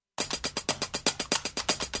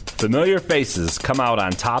Familiar faces come out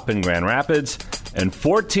on top in Grand Rapids, and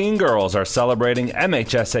 14 girls are celebrating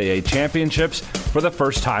MHSAA championships for the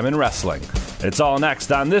first time in wrestling. It's all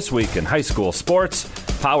next on This Week in High School Sports,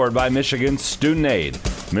 powered by Michigan's Student Aid,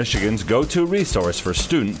 Michigan's go-to resource for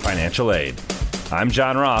student financial aid. I'm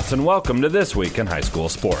John Ross, and welcome to This Week in High School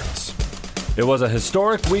Sports. It was a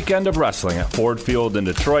historic weekend of wrestling at Ford Field in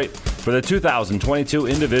Detroit for the 2022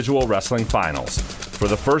 Individual Wrestling Finals. For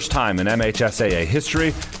the first time in MHSAA history,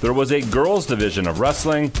 there was a girls' division of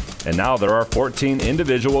wrestling, and now there are 14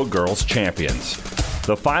 individual girls champions.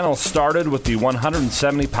 The finals started with the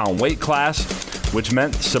 170-pound weight class, which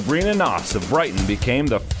meant Sabrina Noss of Brighton became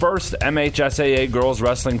the first MHSAA girls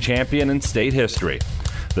wrestling champion in state history.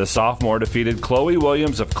 The sophomore defeated Chloe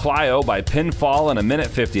Williams of Clio by pinfall in a minute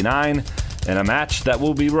 59, in a match that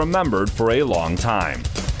will be remembered for a long time.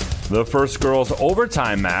 The first girls'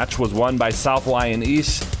 overtime match was won by South Lyon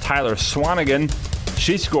East's Tyler Swanigan.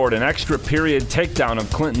 She scored an extra period takedown of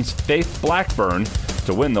Clinton's Faith Blackburn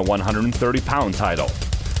to win the 130-pound title.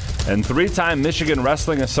 And three-time Michigan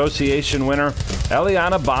Wrestling Association winner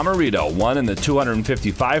Eliana Bomarito won in the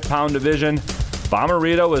 255-pound division.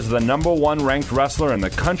 Bomarito is the number one ranked wrestler in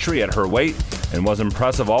the country at her weight and was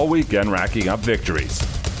impressive all weekend, racking up victories.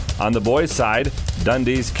 On the boys' side,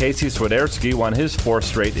 Dundee's Casey Swiderski won his fourth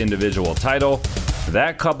straight individual title.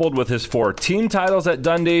 That, coupled with his 4 team titles at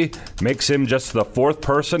Dundee, makes him just the fourth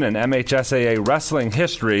person in MHSAA wrestling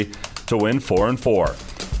history to win 4 and 4.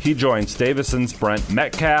 He joined Stavison's Brent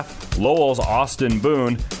Metcalf, Lowell's Austin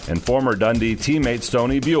Boone, and former Dundee teammate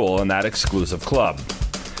Stoney Buell in that exclusive club.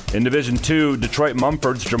 In Division II, Detroit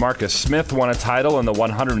Mumford's Jamarcus Smith won a title in the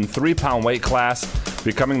 103-pound weight class,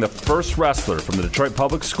 becoming the first wrestler from the Detroit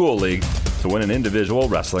Public School League to win an individual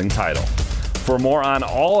wrestling title. For more on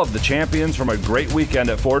all of the champions from a great weekend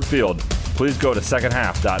at Ford Field, please go to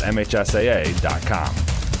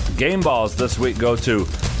secondhalf.mhsaa.com. Game balls this week go to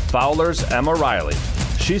Fowler's Emma Riley.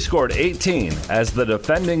 She scored 18 as the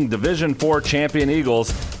defending Division IV champion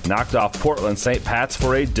Eagles knocked off Portland St. Pat's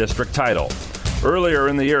for a district title. Earlier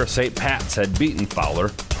in the year, St. Pat's had beaten Fowler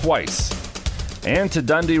twice. And to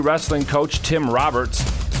Dundee wrestling coach Tim Roberts,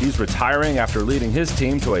 he's retiring after leading his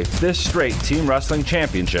team to a 5th straight team wrestling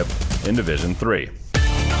championship in Division III.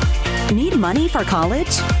 Need money for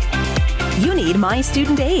college? You need My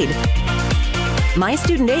Student Aid. My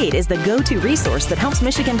Student Aid is the go-to resource that helps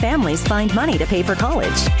Michigan families find money to pay for college.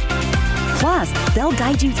 Plus, they'll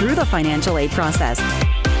guide you through the financial aid process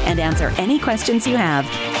and answer any questions you have.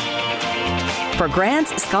 For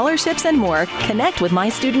grants, scholarships, and more, connect with My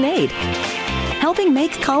Student Aid, helping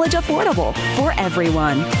make college affordable for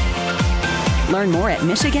everyone. Learn more at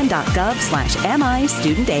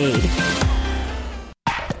michigan.gov/MIStudentAid.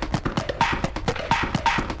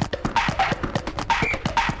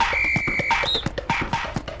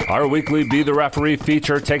 Our weekly Be the Referee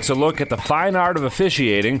feature takes a look at the fine art of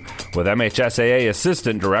officiating with MHSAA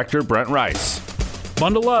Assistant Director Brent Rice.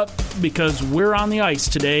 Bundle up, because we're on the ice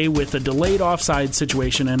today with a delayed offside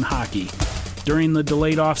situation in hockey. During the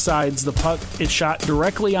delayed offsides, the puck is shot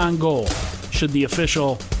directly on goal. Should the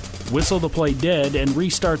official whistle the play dead and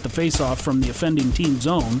restart the faceoff from the offending team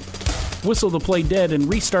zone, whistle the play dead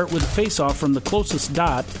and restart with the faceoff from the closest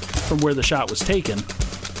dot from where the shot was taken,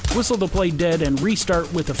 whistle the play dead and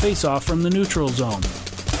restart with the faceoff from the neutral zone,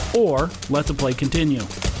 or let the play continue.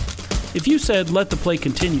 If you said let the play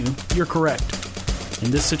continue, you're correct. In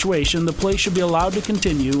this situation, the play should be allowed to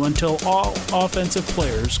continue until all offensive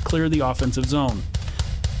players clear the offensive zone.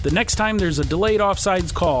 The next time there's a delayed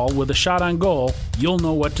offsides call with a shot on goal, you'll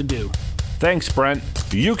know what to do. Thanks, Brent.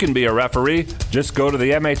 You can be a referee. Just go to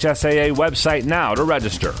the MHSAA website now to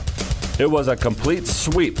register. It was a complete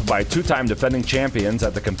sweep by 2-time defending champions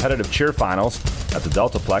at the competitive cheer finals at the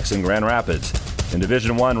Deltaplex in Grand Rapids. In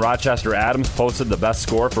Division I, Rochester Adams posted the best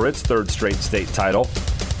score for its 3rd straight state title.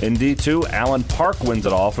 In D2, Allen Park wins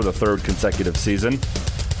it all for the 3rd consecutive season.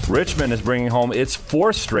 Richmond is bringing home its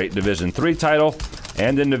 4th straight Division III title.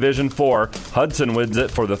 And in Division IV, Hudson wins it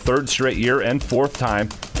for the 3rd straight year and 4th time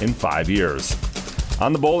in 5 years.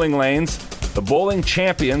 On the bowling lanes, the bowling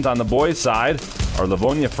champions on the boys' side are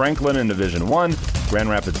Livonia Franklin in Division I, Grand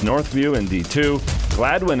Rapids Northview in D2,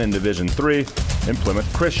 Gladwin in Division III, and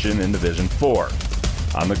Plymouth Christian in Division IV.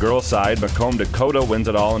 On the girls' side, Macomb Dakota wins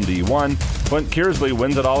it all in D1, Flint Kearsley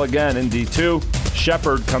wins it all again in D2,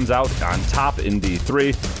 Shepherd comes out on top in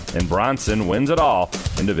D3, and Bronson wins it all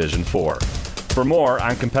in Division IV. For more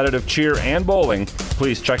on competitive cheer and bowling,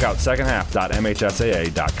 please check out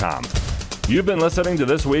secondhalf.mhsaa.com. You've been listening to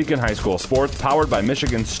This Week in High School Sports, powered by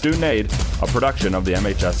Michigan Student Aid, a production of the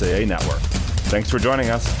MHSAA Network. Thanks for joining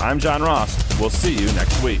us. I'm John Ross. We'll see you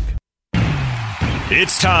next week.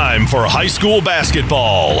 It's time for high school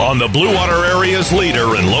basketball on the Blue Water area's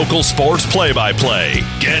leader in local sports play-by-play.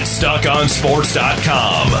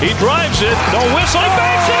 GetStuckOnSports.com. He drives it. The whistle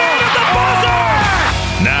bangs it in at the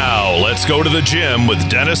buzzer! Now, let's go to the gym with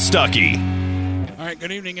Dennis Stuckey. All right,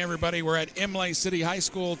 good evening, everybody. We're at Imlay City High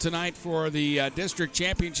School tonight for the district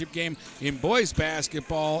championship game in boys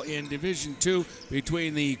basketball in Division II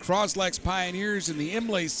between the Cros-Lex Pioneers and the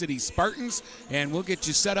Imlay City Spartans. And we'll get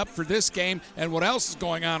you set up for this game and what else is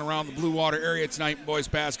going on around the Blue Water area tonight in boys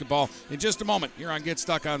basketball in just a moment here on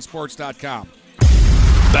GetStuckOnSports.com.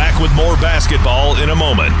 Back with more basketball in a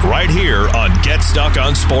moment, right here on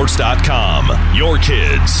GetStuckOnSports.com. Your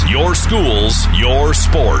kids, your schools, your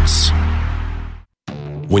sports.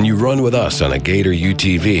 When you run with us on a Gator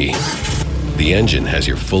UTV, the engine has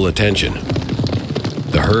your full attention.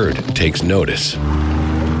 The herd takes notice.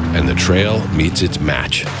 And the trail meets its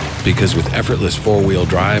match. Because with effortless four-wheel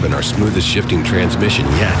drive and our smoothest shifting transmission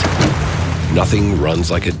yet, nothing runs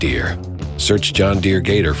like a Deere. Search John Deere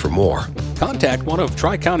Gator for more. Contact one of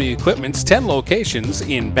Tri-County Equipment's 10 locations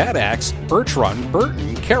in Bad Axe, Birch Run,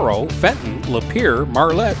 Burton, Caro, Fenton, Lapeer,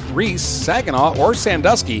 Marlette, Reese, Saginaw, or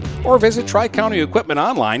Sandusky, or visit Tri-County Equipment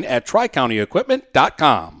online at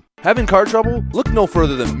tricountyequipment.com. Having car trouble? Look no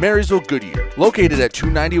further than Marysville Goodyear. Located at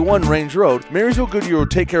 291 Range Road, Marysville Goodyear will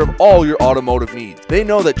take care of all your automotive needs. They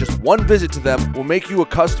know that just one visit to them will make you a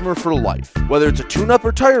customer for life. Whether it's a tune-up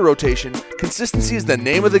or tire rotation, consistency is the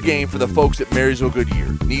name of the game for the folks at Marysville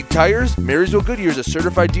Goodyear. Need tires? Marysville Goodyear is a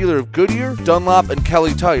certified dealer of Goodyear, Dunlop, and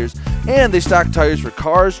Kelly tires, and they stock tires for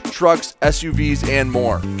cars, trucks, SUVs, and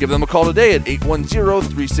more. Give them a call today at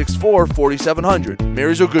 810-364-4700.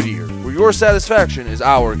 Marysville Goodyear, where your satisfaction is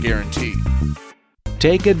our guarantee.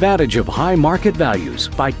 Take advantage of high market values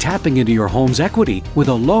by tapping into your home's equity with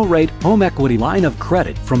a low-rate home equity line of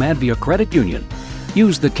credit from Advia Credit Union.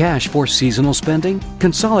 Use the cash for seasonal spending,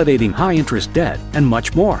 consolidating high-interest debt, and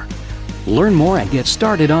much more. Learn more and get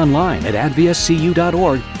started online at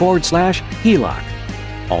adviacu.org/HELOC.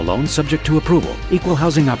 All loans subject to approval. Equal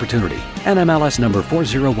housing opportunity. NMLS number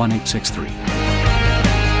 401863.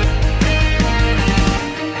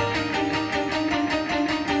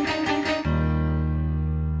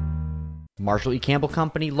 Marshall E. Campbell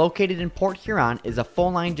Company, located in Port Huron, is a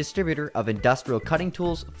full-line distributor of industrial cutting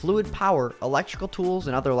tools, fluid power, electrical tools,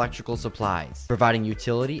 and other electrical supplies, providing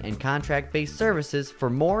utility and contract-based services for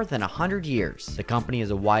more than 100 years. The company has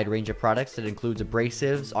a wide range of products that includes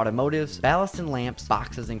abrasives, automotives, ballast and lamps,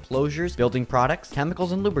 boxes and closures, building products,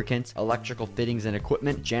 chemicals and lubricants, electrical fittings and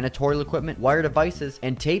equipment, janitorial equipment, wire devices,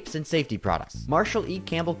 and tapes and safety products. Marshall E.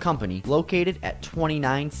 Campbell Company, located at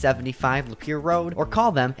 2975 Lapeer Road, or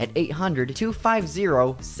call them at 800-250-7520.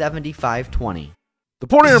 The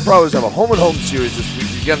Port Huron Prowlers have a home-and-home series this week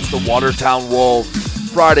against the Watertown Wolves.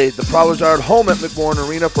 Friday, the Prowlers are at home at McMorran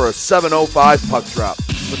Arena for a 7:05 puck drop.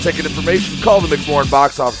 For ticket information, call the McMorran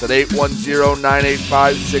box office at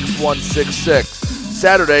 810-985-6166.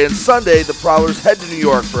 Saturday and Sunday, the Prowlers head to New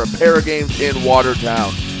York for a pair of games in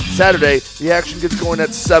Watertown. Saturday, the action gets going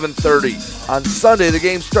at 7:30. On Sunday, the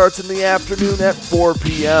game starts in the afternoon at 4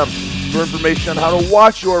 p.m. For information on how to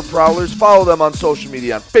watch your Prowlers, follow them on social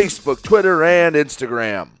media on Facebook, Twitter, and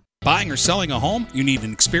Instagram. Buying or selling a home? You need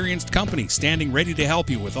an experienced company standing ready to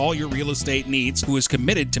help you with all your real estate needs, who is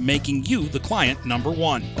committed to making you the client number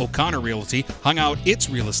one. O'Connor Realty hung out its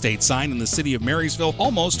real estate sign in the city of Marysville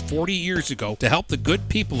almost 40 years ago to help the good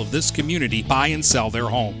people of this community buy and sell their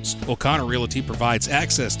homes. O'Connor Realty provides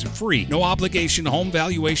access to free, no-obligation home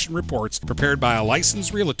valuation reports prepared by a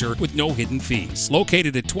licensed realtor with no hidden fees.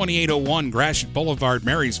 Located at 2801 Gratiot Boulevard,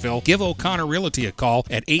 Marysville, give O'Connor Realty a call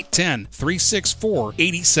at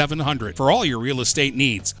 810-364-8700 for all your real estate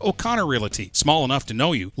needs. O'Connor Realty, small enough to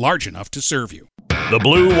know you, large enough to serve you. The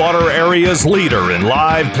Blue Water area's leader in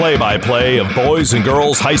live play-by-play of boys and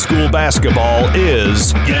girls high school basketball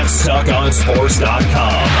is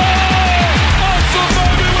GetStuckOnSports.com.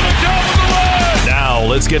 Now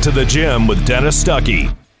let's get to the gym with Dennis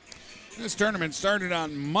Stuckey. This tournament started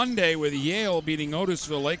on Monday with Yale beating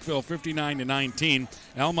Otisville Lakeville 59-19.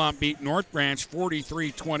 Elmont beat North Branch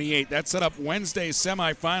 43-28. That set up Wednesday's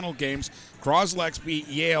semifinal games. Cros-Lex beat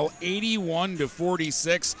Yale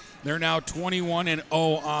 81-46. They're now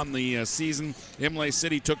 21-0 on the season. Imlay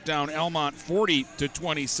City took down Elmont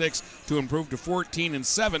 40-26 to improve to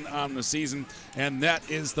 14-7 on the season. And that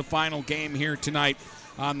is the final game here tonight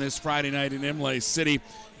on this Friday night in Imlay City.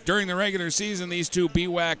 During the regular season, these two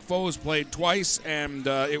BWAC foes played twice, and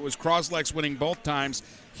it was Cros-Lex winning both times.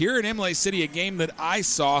 Here in Imlay City, a game that I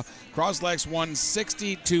saw, Cros-Lex won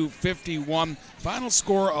 60-51. Final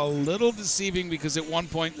score a little deceiving because at one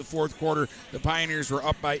point in the fourth quarter, the Pioneers were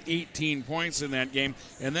up by 18 points in that game.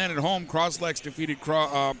 And then at home, Cros-Lex defeated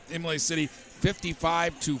Imlay City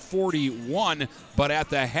 55-41. But at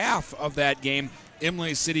the half of that game,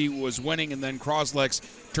 Imlay City was winning, and then Cros-Lex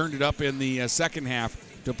turned it up in the second half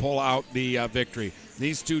to pull out the victory.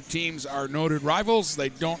 These two teams are noted rivals. They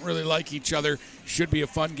don't really like each other. Should be a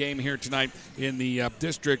fun game here tonight in the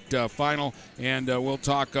district final, and we'll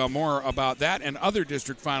talk more about that and other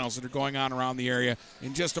district finals that are going on around the area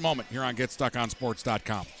in just a moment here on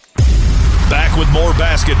GetStuckOnSports.com. Back with more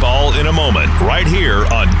basketball in a moment, right here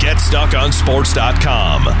on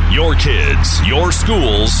GetStuckOnSports.com. Your kids, your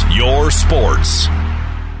schools, your sports.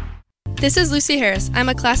 This is Lucy Harris. I'm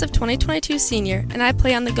a class of 2022 senior, and I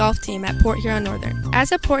play on the golf team at Port Huron Northern.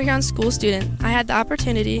 As a Port Huron school student, I had the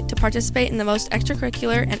opportunity to participate in the most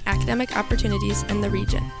extracurricular and academic opportunities in the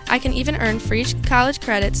region. I can even earn free college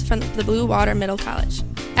credits from the Blue Water Middle College.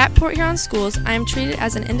 At Port Huron schools, I am treated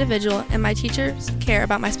as an individual, and my teachers care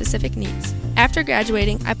about my specific needs. After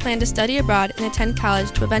graduating, I plan to study abroad and attend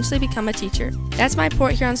college to eventually become a teacher. That's my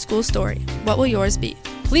Port Huron school story. What will yours be?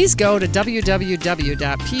 Please go to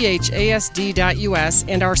www.phasd.us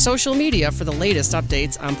and our social media for the latest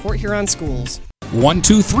updates on Port Huron schools.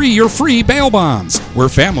 123 Your Free Bail Bonds. We're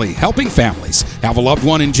family helping families. Have a loved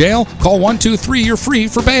one in jail? Call 123 You're Free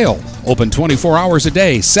for bail. Open 24 hours a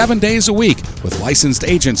day, 7 days a week, with licensed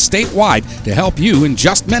agents statewide to help you in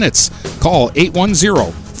just minutes. Call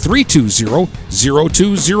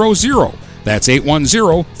 810-320-0200. That's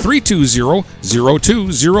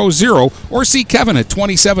 810-320-0200, or see Kevin at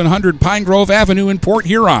 2700 Pine Grove Avenue in Port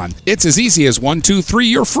Huron. It's as easy as 123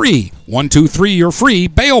 You're Free. 123 You're Free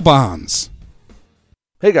Bail Bonds.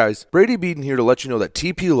 Hey guys, Brady Beaton here to let you know that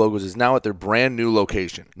TP Logos is now at their brand new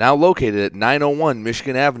location. Now located at 901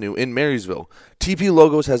 Michigan Avenue in Marysville, TP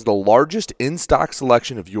Logos has the largest in-stock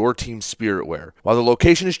selection of your team's spirit wear. While the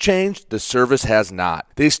location has changed, the service has not.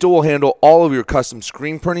 They still will handle all of your custom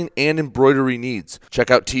screen printing and embroidery needs.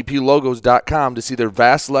 Check out tplogos.com to see their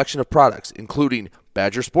vast selection of products, including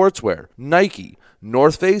Badger Sportswear, Nike,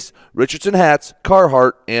 North Face, Richardson hats,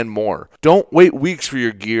 Carhartt, and more. Don't wait weeks for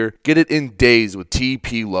your gear. Get it in days with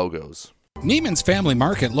TP Logos. Neiman's Family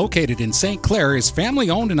Market, located in St. Clair, is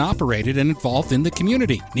family-owned and operated and involved in the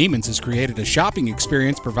community. Neiman's has created a shopping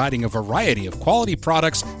experience providing a variety of quality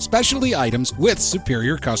products, specialty items with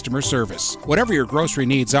superior customer service. Whatever your grocery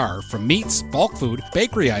needs are, from meats, bulk food,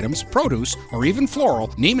 bakery items, produce, or even floral,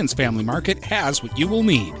 Neiman's Family Market has what you will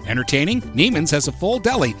need. Entertaining? Neiman's has a full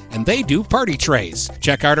deli, and they do party trays.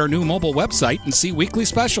 Check out our new mobile website and see weekly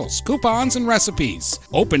specials, coupons, and recipes.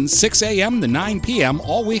 Open 6 a.m. to 9 p.m.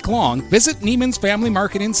 all week long. Visit Neiman's Family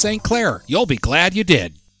Market in St. Clair. You'll be glad you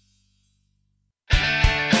did.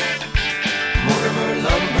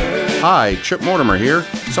 Hi, Chip Mortimer here.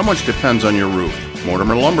 So much depends on your roof.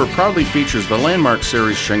 Mortimer Lumber proudly features the Landmark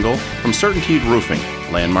Series shingle from Certainteed Roofing.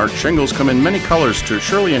 Landmark shingles come in many colors to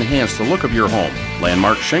surely enhance the look of your home.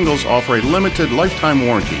 Landmark shingles offer a limited lifetime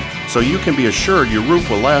warranty, so you can be assured your roof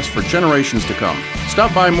will last for generations to come.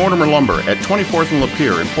 Stop by Mortimer Lumber at 24th and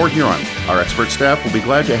Lapeer in Port Huron. Our expert staff will be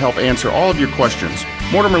glad to help answer all of your questions.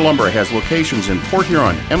 Mortimer Lumber has locations in Port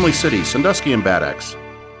Huron, Imlay City, Sandusky, and Bad Axe.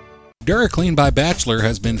 DuraClean by Bachelor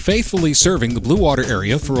has been faithfully serving the Blue Water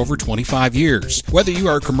area for over 25 years. Whether you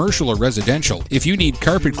are commercial or residential, if you need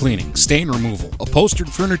carpet cleaning, stain removal, upholstered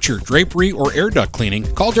furniture, drapery, or air duct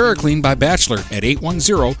cleaning, call DuraClean by Bachelor at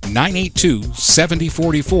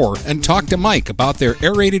 810-982-7044 and talk to Mike about their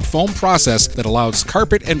aerated foam process that allows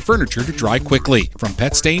carpet and furniture to dry quickly. From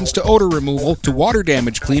pet stains to odor removal to water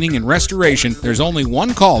damage cleaning and restoration, there's only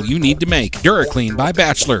one call you need to make. DuraClean by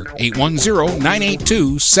Bachelor,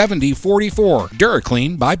 810-982-7044.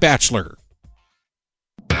 DuraClean by Bachelor.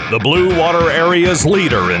 The Blue Water area's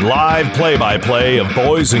leader in live play-by-play of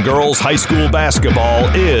boys and girls high school basketball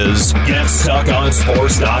is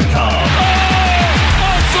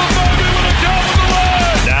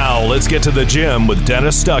GetStuckOnSports.com. Now let's get to the gym with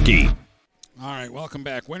Dennis Stuckey. All right, welcome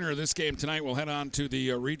back. Winner of this game tonight will head on to the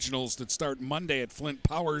regionals that start Monday at Flint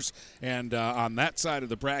Powers. And on that side of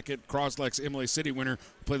the bracket, Cros-Lex Imlay City winner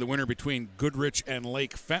Play the winner between Goodrich and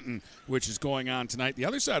Lake Fenton, which is going on tonight. The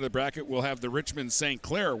other side of the bracket will have the Richmond-St.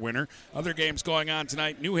 Clair winner. Other games going on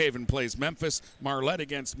tonight. New Haven plays Memphis. Marlette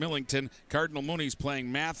against Millington. Cardinal Mooney's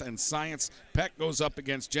playing math and science. Peck goes up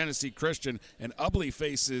against Genesee Christian. And Ubley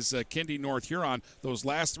faces Kindy North Huron. Those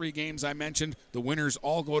last 3 games I mentioned, the winners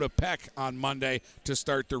all go to Peck on Monday to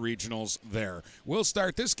start the regionals there. We'll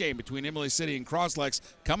start this game between Imlay City and Cros-Lex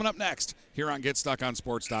coming up next here on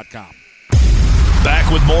GetStuckOnSports.com.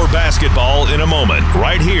 Back with more basketball in a moment,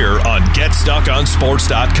 right here on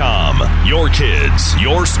GetStuckOnSports.com. Your kids,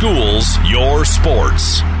 your schools, your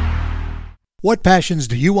sports. What passions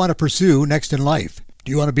do you want to pursue next in life?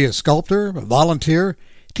 Do you want to be a sculptor, a volunteer,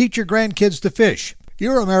 teach your grandkids to fish?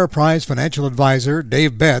 Your Ameriprise financial advisor,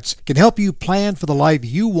 Dave Betts, can help you plan for the life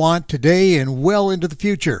you want today and well into the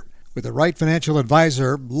future. With the right financial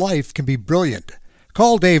advisor, life can be brilliant.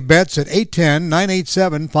 Call Dave Betts at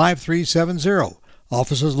 810-987-5370.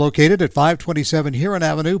 Office is located at 527 Huron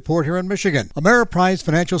Avenue, Port Huron, Michigan. Ameriprise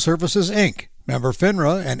Financial Services, Inc., member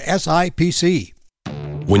FINRA and SIPC.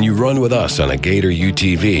 When you run with us on a Gator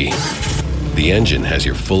UTV, the engine has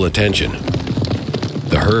your full attention.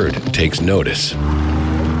 The herd takes notice.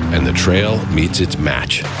 And the trail meets its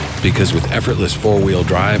match. Because with effortless four-wheel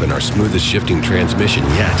drive and our smoothest shifting transmission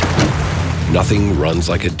yet, nothing runs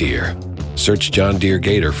like a deer. Search John Deere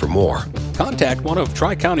Gator for more. Contact one of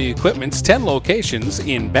Tri-County Equipment's 10 locations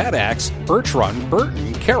in Bad Axe, Birch Run,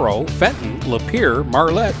 Burton, Caro, Fenton, Lapeer,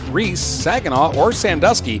 Marlette, Reese, Saginaw, or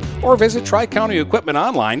Sandusky, or visit Tri-County Equipment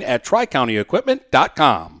online at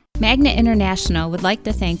tricountyequipment.com. Magna International would like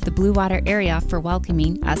to thank the Blue Water area for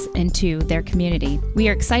welcoming us into their community. We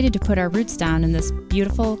are excited to put our roots down in this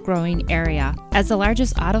beautiful, growing area. As the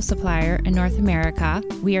largest auto supplier in North America,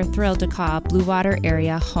 we are thrilled to call Blue Water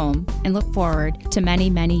area home and look forward to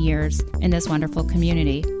many, many years in this wonderful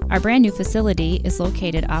community. Our brand new facility is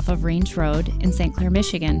located off of Range Road in St. Clair,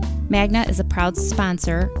 Michigan. Magna is a proud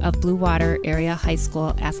sponsor of Blue Water Area High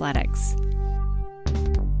School athletics.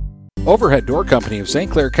 Overhead Door Company of St.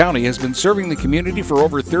 Clair County has been serving the community for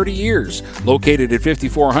over 30 years. Located at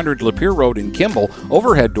 5400 Lapeer Road in Kimball,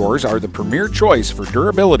 Overhead Doors are the premier choice for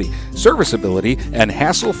durability, serviceability, and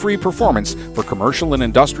hassle-free performance for commercial and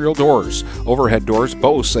industrial doors. Overhead Doors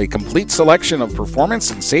boasts a complete selection of performance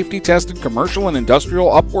and safety-tested commercial and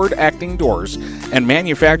industrial upward-acting doors and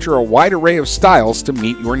manufacture a wide array of styles to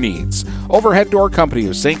meet your needs. Overhead Door Company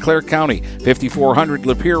of St. Clair County, 5400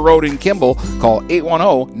 Lapeer Road in Kimball. Call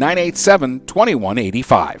 810-987-2185.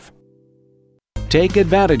 Take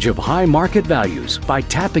advantage of high market values by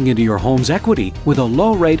tapping into your home's equity with a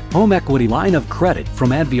low-rate home equity line of credit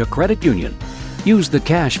from Advia Credit Union. Use the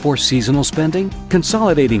cash for seasonal spending,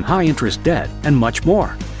 consolidating high-interest debt, and much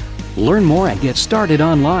more. Learn more and get started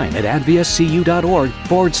online at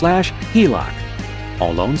adviacu.org/HELOC.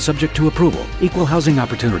 All loans subject to approval. Equal housing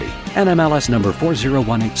opportunity. NMLS number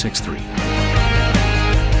 401863.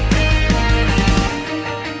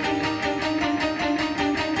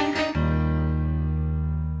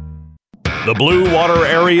 The Blue Water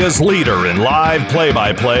Area's leader in live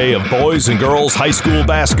play-by-play of boys and girls high school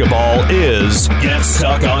basketball is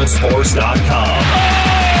GetStuckOnSports.com.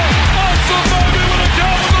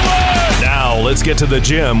 Now let's get to the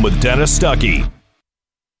gym with Dennis Stuckey.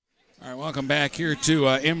 All right, welcome back here to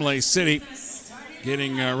Imlay City.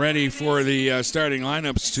 Getting ready for the starting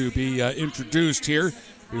lineups to be introduced here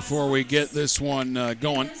before we get this one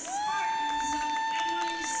going.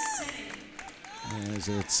 As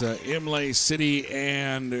it's Imlay City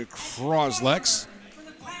and Cros-Lex.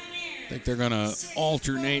 I think they're going to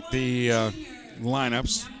alternate the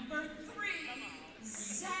lineups.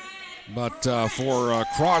 But for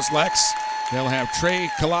Cros-Lex, they'll have Trey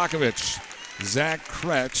Kalakovich, Zach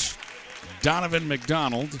Kretsch, Donovan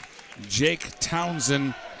McDonald, Jake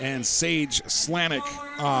Townsend, and Sage Slanik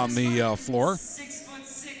on the floor.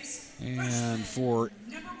 And for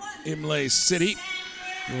Imlay City,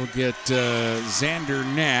 we'll get Xander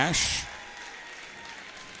Nash,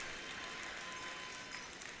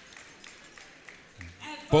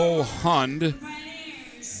 Bo Hund,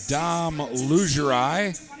 Dom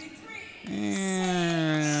Lugerai,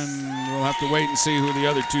 and we'll have to wait and see who the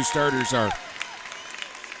other two starters are.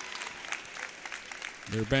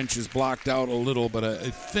 Their bench is blocked out a little, but I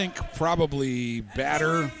think probably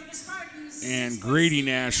Batter and Grady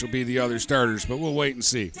Nash will be the other starters, but we'll wait and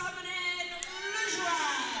see.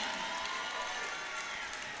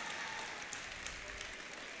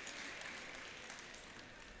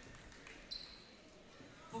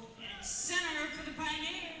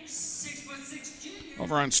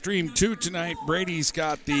 Over on Stream 2 tonight, Brady's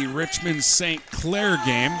got the Richmond-St. Clair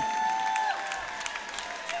game.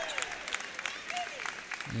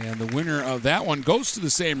 And the winner of that one goes to the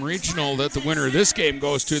same regional that the winner of this game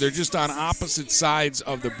goes to. They're just on opposite sides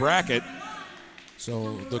of the bracket.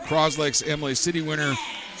 So the Cros-Lex Imlay City winner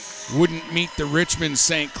wouldn't meet the Richmond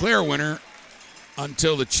St. Clair winner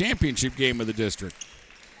until the championship game of the district.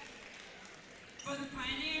 For the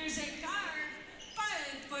Pioneers at guard,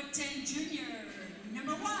 5'10" junior,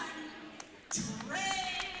 number 1, Trey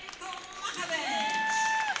Kolakovic.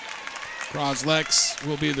 Cros-Lex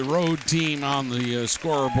will be the road team on the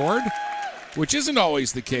scoreboard, which isn't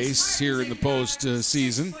always the case here in the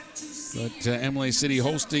postseason. But Imlay City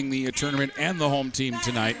hosting the tournament and the home team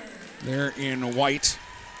tonight. They're in white.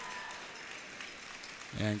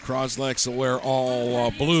 And Cros-Lex will wear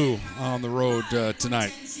all blue on the road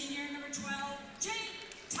tonight.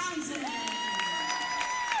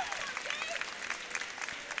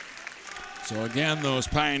 So again, those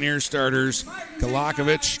Pioneer starters,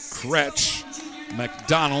 Kolakovic, Kretsch,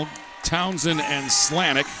 McDonald, Townsend, and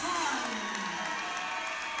Slanik.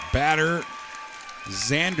 Batter,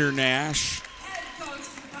 Xander Nash,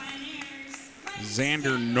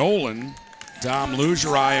 Xander Nolan, Dom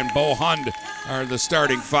Lugerai, and Bo Hund are the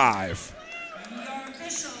starting 5.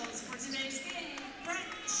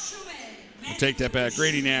 I'll take that back.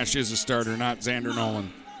 Grady Nash is a starter, not Xander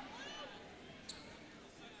Nolan.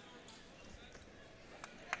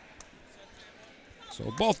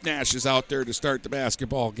 So both Nashes out there to start the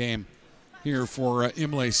basketball game here for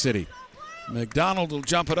Imlay City. McDonald will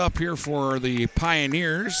jump it up here for the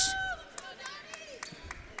Pioneers.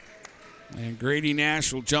 And Grady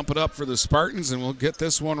Nash will jump it up for the Spartans, and we'll get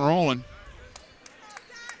this one rolling.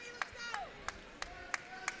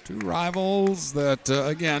 Two rivals that,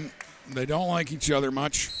 again, they don't like each other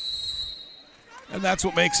much. And that's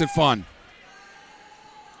what makes it fun.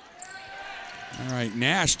 All right,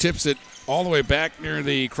 Nash tips it all the way back near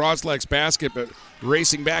the Cros-Lex basket, but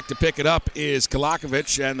racing back to pick it up is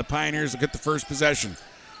Kolakovic, and the Pioneers will get the first possession.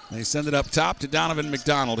 They send it up top to Donovan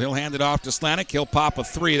McDonald. He'll hand it off to Slanik. He'll pop a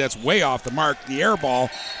 3. That's way off the mark. The air ball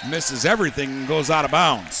misses everything and goes out of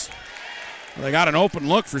bounds. Well, they got an open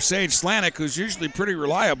look for Sage Slanik, who's usually pretty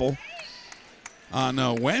reliable.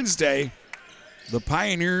 On Wednesday, the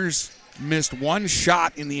Pioneers missed one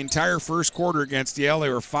shot in the entire first quarter against Yale. They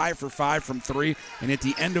were 5 for 5 from 3, and at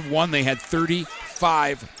the end of one, they had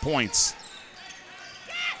 35 points.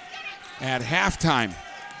 At halftime,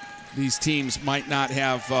 these teams might not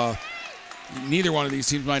have, neither one of these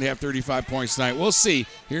teams might have 35 points tonight. We'll see.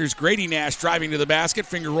 Here's Grady Nash driving to the basket.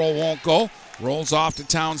 Finger roll won't go. Rolls off to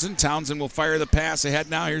Townsend. Townsend will fire the pass ahead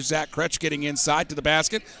now. Here's Zach Kretsch getting inside to the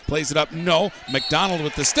basket. Plays it up. No. McDonald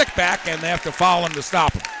with the stick back, and they have to foul him to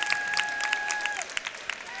stop him.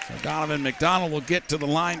 So Donovan McDonald will get to the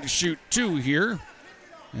line to shoot 2 here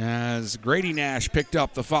as Grady Nash picked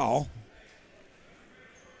up the foul.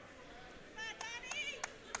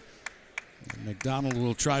 McDonald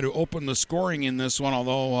will try to open the scoring in this one,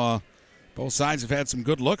 although both sides have had some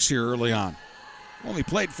good looks here early on. Only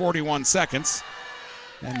played 41 seconds,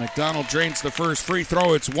 and McDonald drains the first free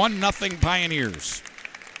throw. It's 1-0 Pioneers.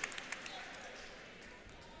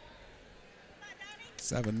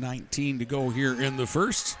 7:19 to go here in the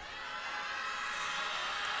first.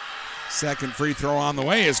 Second free throw on the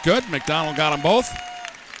way is good. McDonald got them both.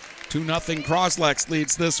 2-0 Cros-Lex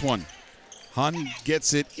leads this one. Hund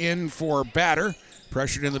gets it in for Batter.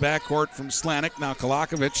 Pressured in the backcourt from Slanik. Now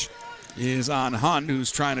Kolakovic is on Hund,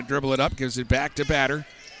 who's trying to dribble it up. Gives it back to Batter.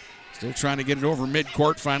 Still trying to get it over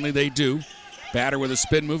midcourt. Finally they do. Batter with a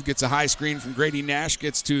spin move. Gets a high screen from Grady Nash.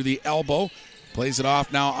 Gets to the elbow. Plays it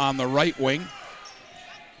off now on the right wing.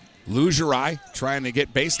 Lugerai trying to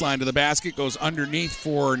get baseline to the basket. Goes underneath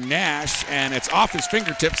for Nash. And it's off his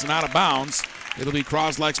fingertips and out of bounds. It'll be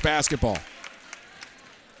Cros-Lex basketball.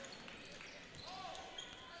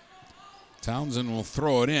 Townsend will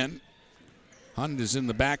throw it in. Hund is in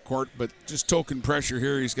the backcourt, but just token pressure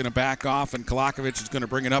here. He's going to back off, and Kolakovic is going to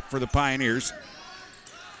bring it up for the Pioneers.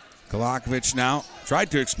 Kolakovic now tried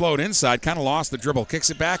to explode inside, kind of lost the dribble. Kicks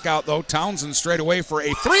it back out, though. Townsend straight away for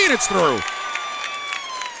a 3, and it's through.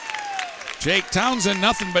 Jake Townsend,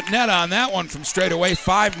 nothing but net on that one from straight away.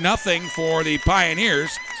 5-0 for the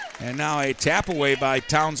Pioneers. And now a tap away by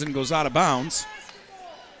Townsend goes out of bounds.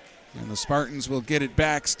 And the Spartans will get it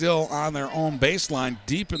back still on their own baseline,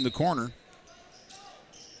 deep in the corner.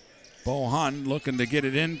 Bo Hund looking to get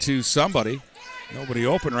it into somebody. Nobody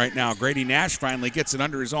open right now. Grady Nash finally gets it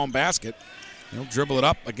under his own basket. He'll dribble it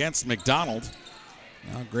up against McDonald.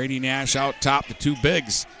 Now Grady Nash out top, the two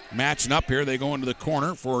bigs matching up here. They go into the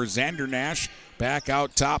corner for Xander Nash. Back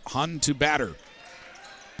out top, Hund to Batter.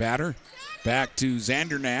 Batter back to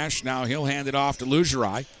Xander Nash. Now he'll hand it off to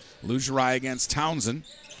Lugerai. Lugerai against Townsend.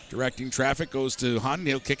 Directing traffic goes to Hund.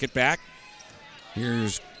 He'll kick it back.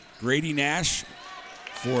 Here's Grady Nash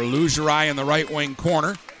for Lugerai in the right wing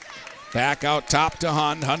corner. Back out top to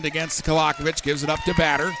Hund. Hund against Kolakovic. Gives it up to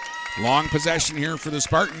Batter. Long possession here for the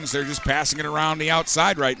Spartans. They're just passing it around the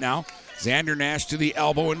outside right now. Xander Nash to the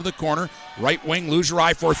elbow into the corner. Right wing,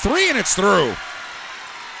 Lugerai for three, and it's through.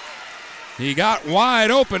 He got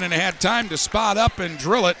wide open and had time to spot up and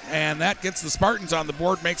drill it, and that gets the Spartans on the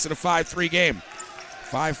board, makes it a 5-3 game.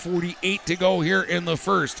 5:48 to go here in the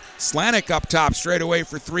first. Slanik up top straight away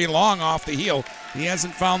for three, long off the heel. He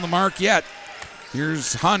hasn't found the mark yet.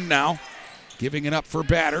 Here's Hund now, giving it up for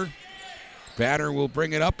Batter. Batter will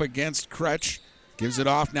bring it up against Kretsch. Gives it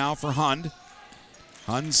off now for Hund.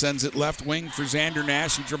 Hund sends it left wing for Xander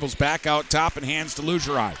Nash. He dribbles back out top and hands to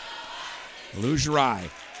Lugerai. Lugerai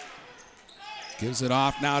gives it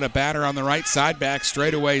off now to Batter on the right side. Back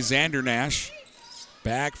straight away, Xander Nash.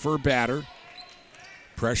 Back for Batter.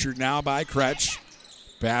 Pressured now by Kretsch.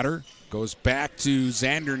 Batter goes back to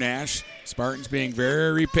Xander Nash. Spartans being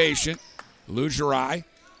very patient. Lugerai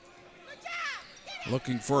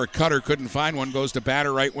looking for a cutter, couldn't find one. Goes to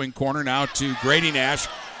Batter, right wing corner now to Grady Nash.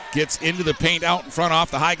 Gets into the paint out in front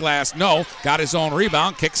off the high glass. No, got his own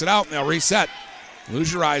rebound, kicks it out, and they'll reset.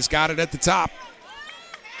 Lugerai's got it at the top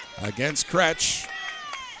against Kretsch.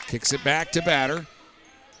 Kicks it back to Batter.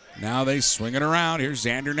 Now they swing it around. Here's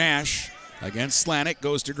Xander Nash against Slanik.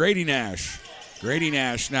 Goes to Grady Nash. Grady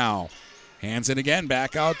Nash now hands it again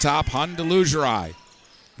back out top. Hund to Lugerai.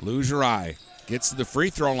 Lugerai gets to the free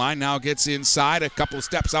throw line. Now gets inside a couple of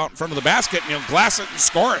steps out in front of the basket, and he'll glass it and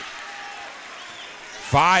score it.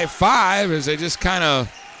 5-5 as they just kind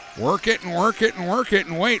of work it and work it and work it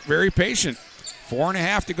and wait. Very patient.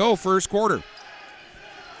 4.5 to go first quarter.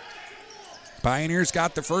 Pioneers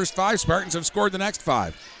got the first 5. Spartans have scored the next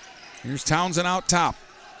 5. Here's Townsend out top.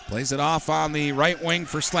 Plays it off on the right wing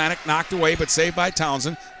for Slanik. Knocked away but saved by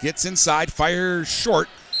Townsend. Gets inside, fires short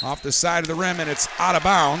off the side of the rim, and it's out of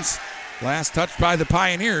bounds. Last touch by the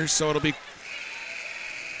Pioneers, so it'll be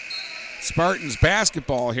Spartans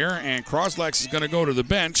basketball here, and Cros-Lex is going to go to the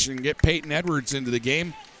bench and get Peyton Edwards into the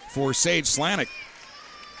game for Sage Slanik.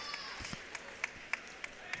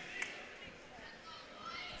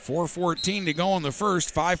 4:14 to go in the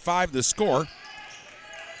first, 5-5 the score.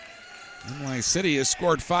 Imlay City has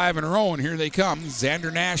scored 5 in a row, and here they come.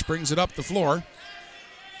 Xander Nash brings it up the floor.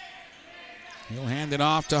 He'll hand it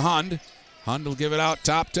off to Hund. Hund will give it out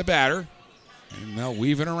top to Batter. And they'll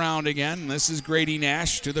weave it around again. This is Grady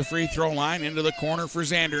Nash to the free throw line, into the corner for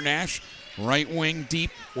Xander Nash. Right wing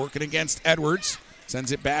deep, working against Edwards.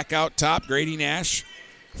 Sends it back out top. Grady Nash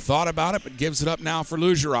thought about it, but gives it up now for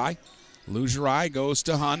Lugerai. Lugerai goes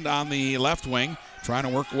to Hund on the left wing, trying to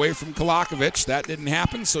work away from Kolakovic. That didn't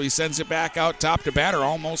happen, so he sends it back out top to Batter,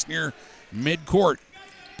 almost near midcourt.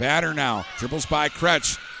 Batter now dribbles by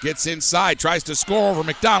Kretsch, gets inside, tries to score over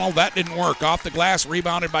McDonald. That didn't work. Off the glass,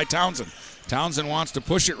 rebounded by Townsend. Townsend wants to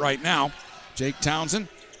push it right now. Jake Townsend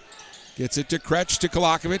gets it to Kretsch, to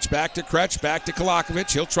Kolakovic, back to Kretsch, back to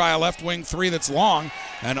Kolakovic. He'll try a left wing three that's long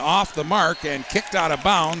and off the mark and kicked out of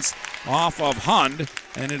bounds off of Hund,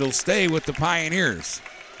 and it'll stay with the Pioneers.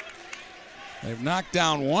 They've knocked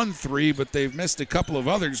down 1 3, but they've missed a couple of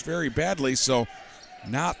others very badly, so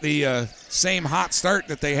not the same hot start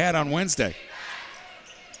that they had on Wednesday.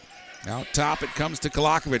 Out top it comes to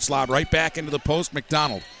Kolakovic, lob right back into the post.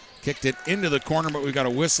 McDonald kicked it into the corner, but we've got a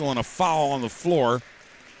whistle and a foul on the floor.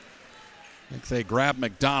 I think they grabbed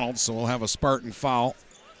McDonald, so we'll have a Spartan foul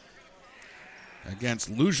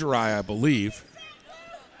against Lugerai, I believe.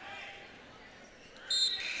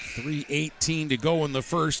 3:18 to go in the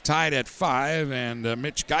first, tied at 5, and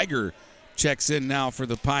Mitch Geiger checks in now for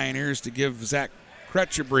the Pioneers to give Zach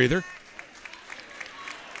Kretsch a breather.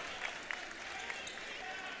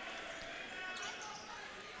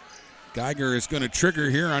 Geiger is going to trigger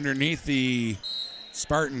here underneath the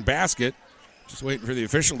Spartan basket. Just waiting for the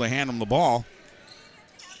official to hand him the ball.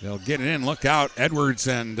 They'll get it in. Look out. Edwards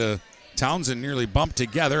and Townsend nearly bumped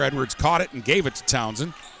together. Edwards caught it and gave it to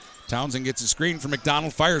Townsend. Townsend gets a screen from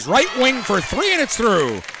McDonald. Fires right wing for 3, and it's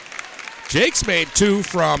through. Jake's made 2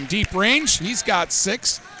 from deep range. He's got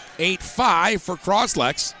 6. 8-5 for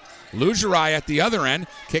Cros-Lex. Lugerai at the other end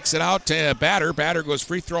kicks it out to Batter. Batter goes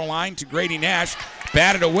free throw line to Grady Nash.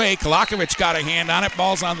 Batted away. Kolakovic got a hand on it.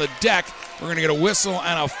 Ball's on the deck. We're going to get a whistle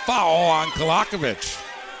and a foul on Kolakovic.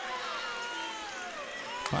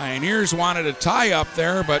 Pioneers wanted a tie up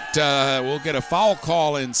there, but we'll get a foul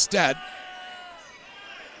call instead.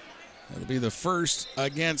 It'll be the first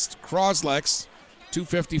against Cros-Lex.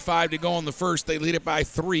 2:55 to go in the first. They lead it by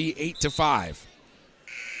 3, 8-5.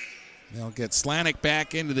 They'll get Slanik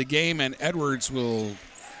back into the game, and Edwards will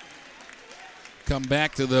come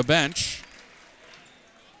back to the bench.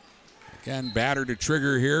 Again, batter to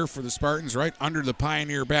trigger here for the Spartans right under the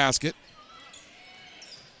Pioneer basket.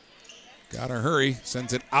 Got to hurry.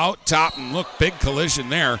 Sends it out top, and look, big collision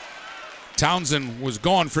there. Townsend was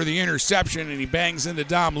going for the interception, and he bangs into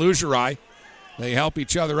Dom Lugerai. They help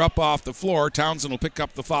each other up off the floor. Townsend will pick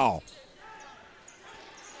up the foul.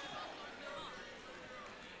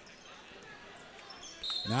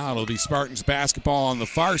 Now it'll be Spartans basketball on the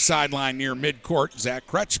far sideline near midcourt. Zach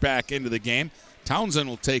Kretsch back into the game. Townsend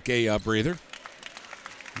will take a breather.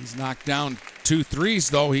 He's knocked down 2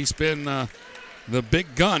 threes, though. He's been the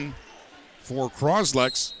big gun for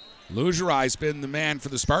Cros-Lex. Lugerai's been the man for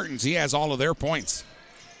the Spartans. He has all of their points.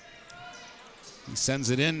 He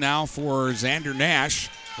sends it in now for Xander Nash,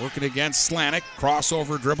 working against Slanik.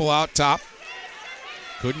 Crossover dribble out top.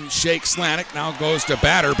 Couldn't shake Slanik. Now goes to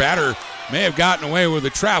Batter. Batter may have gotten away with the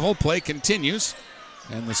travel. Play continues,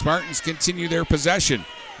 and the Spartans continue their possession.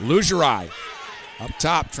 Lugerai up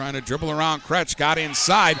top trying to dribble around Kretsch. Got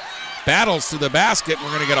inside. Battles to the basket. We're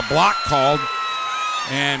going to get a block called.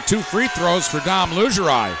 And 2 free throws for Dom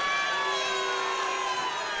Lugerai.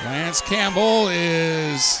 Lance Campbell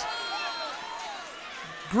is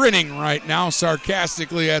grinning right now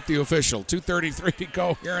sarcastically at the official. 2:33 to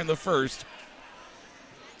go here in the first.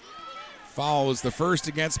 Foul was the first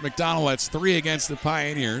against McDonald. That's 3 against the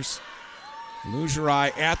Pioneers.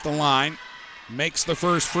 Lugerai at the line. Makes the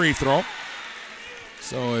first free throw.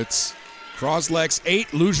 So it's Cros-Lex 8,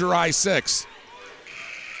 Lugerai 6.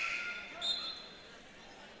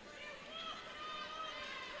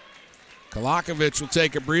 Kolakovic will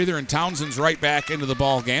take a breather, and Townsend's right back into the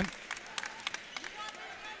ball game.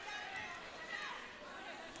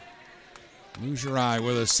 Lugerai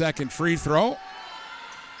with a second free throw.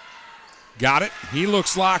 Got it. He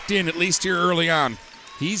looks locked in, at least here early on.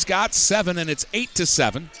 He's got 7, and it's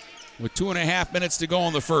 8-7 with 2.5 minutes to go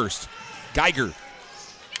in the first. Geiger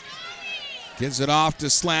gives it off to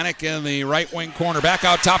Slanik in the right wing corner. Back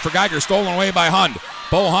out top for Geiger, stolen away by Hund.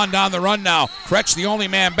 Bo Hund on the run now. Kretsch the only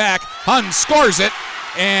man back. Hund scores it,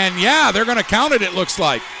 and yeah, they're going to count it, it looks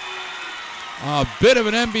like. A bit of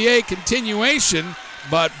an NBA continuation,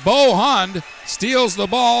 but Bo Hund steals the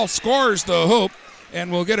ball, scores the hoop,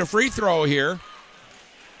 and we'll get a free throw here.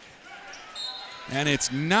 And it's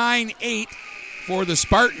 9-8 for the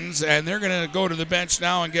Spartans, and they're going to go to the bench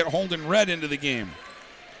now and get Holden Red into the game.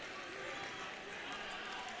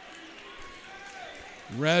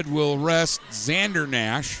 Red will rest Xander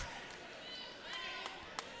Nash.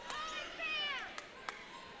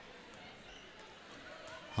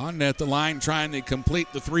 Hund at the line trying to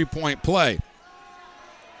complete the three-point play.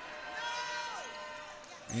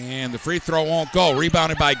 And the free throw won't go.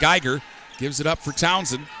 Rebounded by Geiger. Gives it up for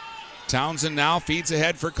Townsend. Townsend now feeds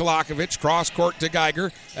ahead for Kolakovic. Cross court to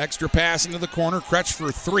Geiger. Extra pass into the corner. Kretsch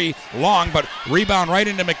for 3. Long, but rebound right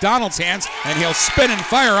into McDonald's hands, and he'll spin and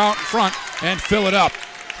fire out in front and fill it up.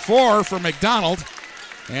 4 for McDonald,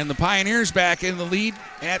 and the Pioneers back in the lead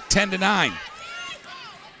at 10-9.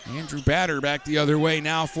 Andrew Batter back the other way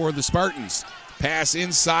now for the Spartans. Pass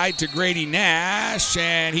inside to Grady Nash,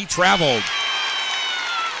 and he traveled.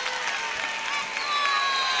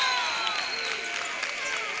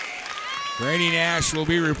 Grady Nash will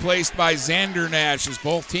be replaced by Xander Nash as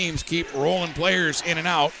both teams keep rolling players in and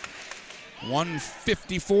out.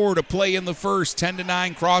 1:54 to play in the first,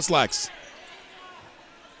 10-9 Cros-Lex.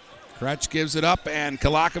 Kretsch gives it up, and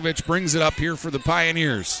Kolakovic brings it up here for the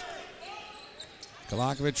Pioneers.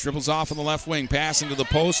 Kolakovic dribbles off on the left wing, pass into the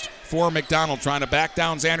post for McDonald, trying to back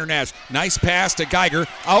down Xander Nash. Nice pass to Geiger,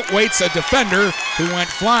 outweights a defender who went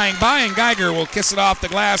flying by, and Geiger will kiss it off the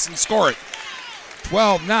glass and score it.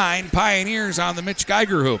 12-9 Pioneers on the Mitch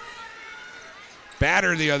Geiger hoop.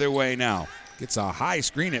 Batter the other way now. Gets a high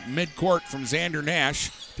screen at midcourt from Xander Nash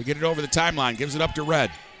to get it over the timeline. Gives it up to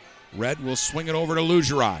Red. Red will swing it over to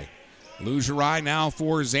Lugerai. Lugerai now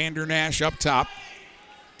for Xander Nash up top.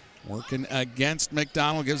 Working against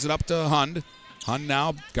McDonald. Gives it up to Hund. Hund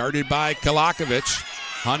now guarded by Kolakovic.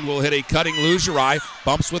 Hund will hit a cutting Lugerai.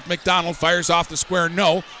 Bumps with McDonald. Fires off the square.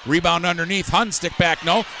 No. Rebound underneath. Hund stick back.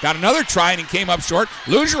 No. Got another try and he came up short.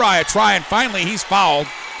 Lugerai a try, and finally he's fouled.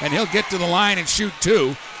 And he'll get to the line and shoot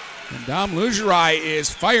 2. And Dom Lugerai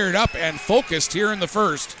is fired up and focused here in the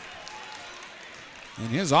first. And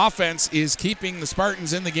his offense is keeping the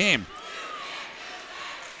Spartans in the game.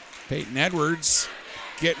 Peyton Edwards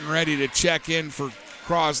getting ready to check in for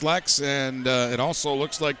Cros-Lex, and it also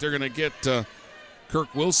looks like they're going to get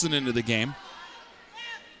Kirk Wilson into the game.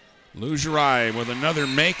 Lugerai with another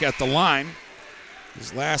make at the line.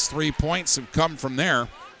 His last 3 points have come from there.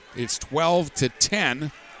 It's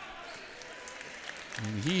 12-10.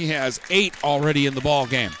 And he has 8 already in the ball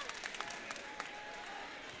game.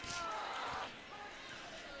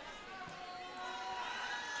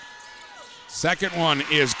 Second one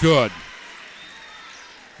is good.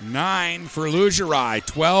 9 for Lugerai,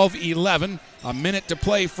 12-11. A minute to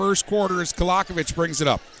play first quarter as Kolakovic brings it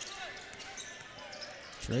up.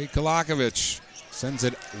 Trey Kolakovic sends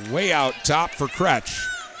it way out top for Kretsch.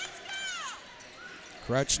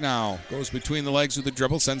 Kretsch now goes between the legs with the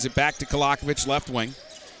dribble, sends it back to Kolakovic, left wing.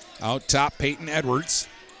 Out top, Peyton Edwards.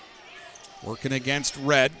 Working against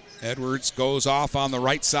Red. Edwards goes off on the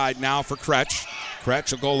right side now for Kretsch.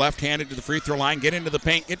 Kretsch will go left-handed to the free throw line, get into the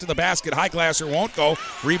paint, get to the basket. Highglasser won't go.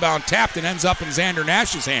 Rebound tapped and ends up in Xander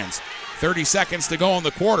Nash's hands. 30 seconds to go in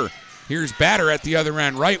the quarter. Here's Batter at the other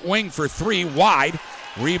end. Right wing for 3, wide.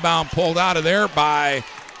 Rebound pulled out of there by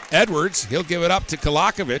Edwards. He'll give it up to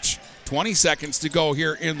Kolakovic. 20 seconds to go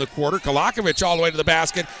here in the quarter. Kolakovic all the way to the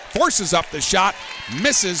basket, forces up the shot,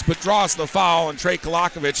 misses but draws the foul, and Trey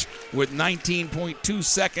Kolakovic with 19.2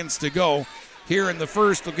 seconds to go here in the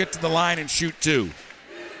first will get to the line and shoot 2.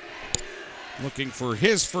 Looking for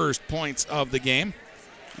his first points of the game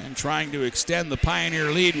and trying to extend the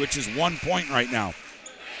Pioneer lead, which is 1 point right now.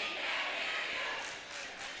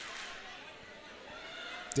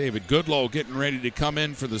 David Goodlow getting ready to come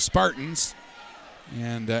in for the Spartans.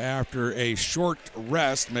 And after a short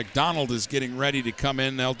rest, McDonald is getting ready to come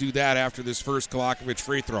in. They'll do that after this first Kolakovic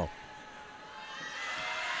free throw.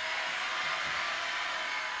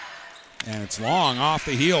 And it's long, off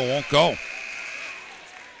the heel, won't go.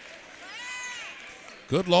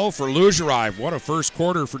 Goodlow for Lugerai. What a first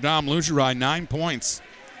quarter for Dom Lugerai. 9 points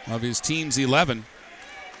of his team's 11.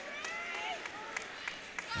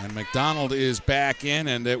 And McDonald is back in,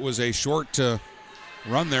 and it was a short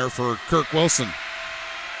run there for Kirk Wilson.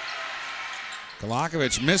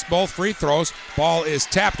 Kolakovic missed both free throws. Ball is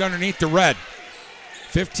tapped underneath to Red.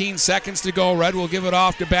 15 seconds to go. Red will give it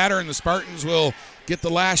off to Batter, and the Spartans will get the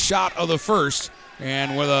last shot of the first.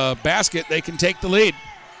 And with a basket, they can take the lead.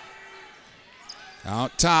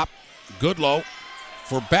 Out top, Goodlow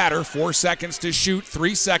for Batter. 4 seconds to shoot,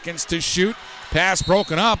 3 seconds to shoot. Pass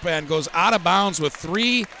broken up and goes out of bounds with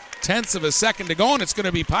 0.3 of a second to go, and it's going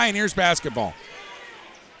to be Pioneers basketball.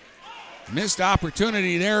 Missed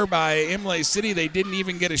opportunity there by Imlay City. They didn't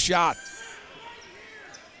even get a shot.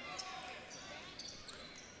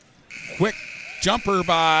 Quick jumper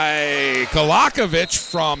by Kolakovic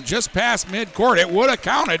from just past midcourt. It would have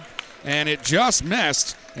counted, and it just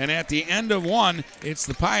missed. And at the end of one, it's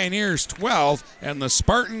the Pioneers 12 and the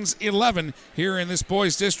Spartans 11 here in this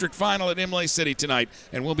boys district final at Imlay City tonight.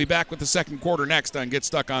 And we'll be back with the second quarter next on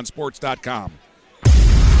GetStuckOnSports.com.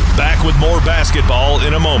 Back with more basketball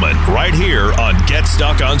in a moment, right here on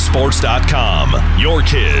GetStuckOnSports.com. Your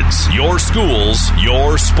kids, your schools,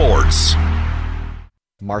 your sports.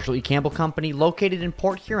 Marshall E. Campbell Company, located in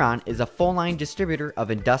Port Huron, is a full-line distributor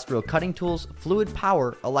of industrial cutting tools, fluid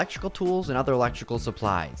power, electrical tools, and other electrical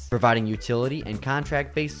supplies, providing utility and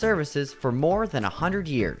contract-based services for more than 100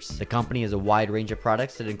 years. The company has a wide range of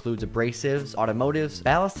products that includes abrasives, automotives,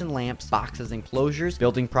 ballast and lamps, boxes and closures,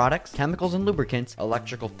 building products, chemicals and lubricants,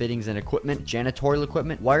 electrical fittings and equipment, janitorial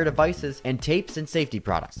equipment, wire devices, and tapes and safety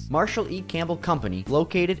products. Marshall E. Campbell Company,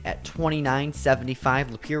 located at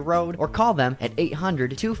 2975 Lapeer Road, or call them at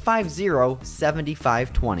 800-250-7520.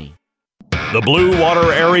 The Blue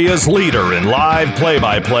Water Area's leader in live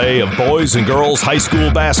play-by-play of boys and girls high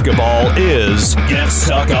school basketball is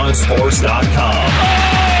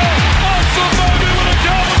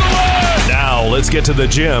GetStuckOnSports.com. Now let's get to the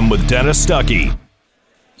gym with Dennis Stuckey.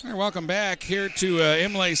 All right, welcome back here to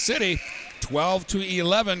Imlay City.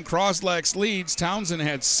 12-11, Cros-Lex leads. Townsend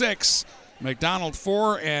had 6, McDonald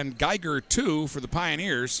 4, and Geiger 2 for the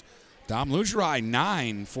Pioneers. Dom Lugerai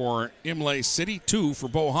 9 for Imlay City, 2 for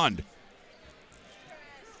Bo Hund.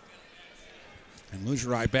 And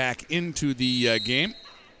Lugerai back into the game.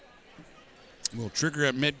 Will trigger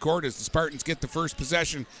at midcourt as the Spartans get the first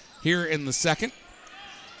possession here in the second.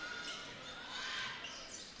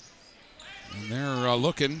 And they're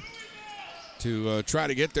looking to try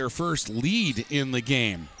to get their first lead in the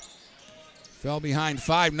game. Fell behind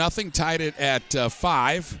 5-0, tied it at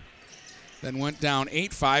 5. Then went down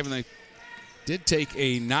 8-5, and they did take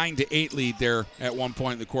a 9-8 lead there at one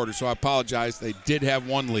point in the quarter, so I apologize. They did have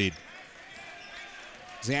one lead.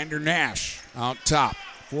 Xander Nash out top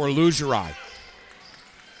for Lugerai.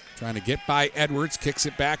 Trying to get by Edwards, kicks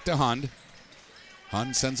it back to Hund.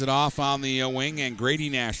 Hund sends it off on the wing, and Grady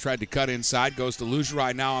Nash tried to cut inside, goes to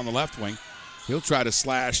Lugerai now on the left wing. He'll try to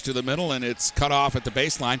slash to the middle, and it's cut off at the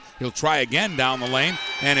baseline. He'll try again down the lane,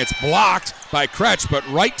 and it's blocked by Kretsch, but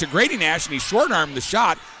right to Grady Nash, and he short-armed the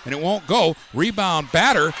shot, and it won't go. Rebound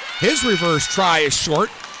Batter. His reverse try is short.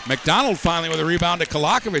 McDonald finally with a rebound to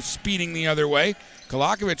Kolakovic, speeding the other way.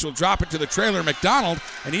 Kolakovic will drop it to the trailer McDonald,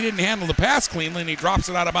 and he didn't handle the pass cleanly, and he drops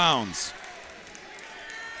it out of bounds.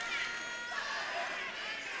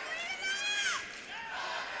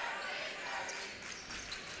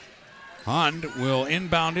 Hund will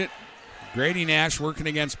inbound it. Grady Nash working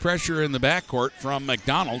against pressure in the backcourt from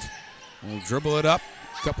McDonald. Will dribble it up.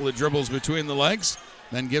 A couple of dribbles between the legs.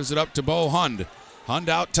 Then gives it up to Bo Hund. Hund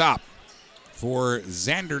out top for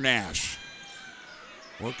Xander Nash.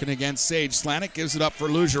 Working against Sage Slanik. Gives it up for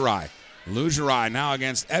Lugerai. Lugerai now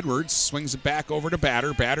against Edwards. Swings it back over to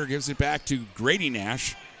Batter. Batter gives it back to Grady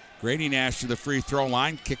Nash. Grady Nash to the free throw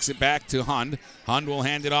line. Kicks it back to Hund. Hund will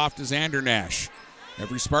hand it off to Xander Nash.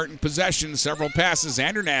 Every Spartan possession, several passes.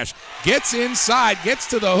 Xander Nash gets inside, gets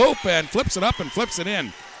to the hoop, and flips it up and flips it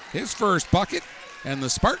in. His first bucket, and the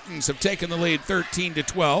Spartans have taken the lead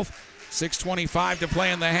 13-12. 6:25 to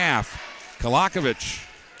play in the half. Kolakovic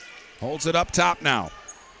holds it up top now.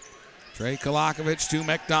 Trey Kolakovic to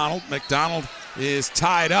McDonald. McDonald is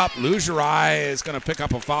tied up. Lugerai is going to pick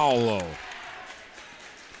up a foul, though.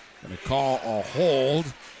 Going to call a hold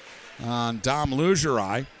on Dom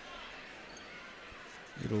Lugerai.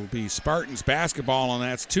 It'll be Spartans basketball, and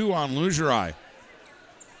that's 2 on Lugerai,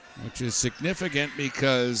 which is significant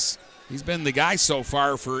because he's been the guy so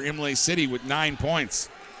far for Imlay City with 9 points.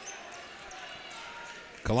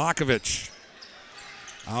 Kolakovic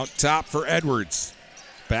out top for Edwards.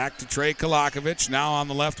 Back to Trey Kolakovic, now on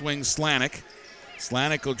the left wing Slanik.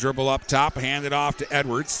 Slanik will dribble up top, hand it off to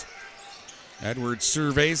Edwards. Edwards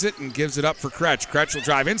surveys it and gives it up for Kretsch. Kretsch will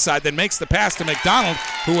drive inside, then makes the pass to McDonald,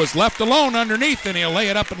 who was left alone underneath, and he'll lay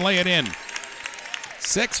it up and lay it in.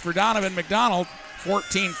 6 for Donovan McDonald.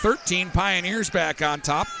 14-13, Pioneers back on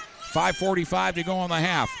top. 5:45 to go on the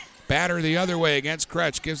half. Batter the other way against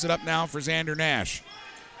Kretsch. Gives it up now for Xander Nash.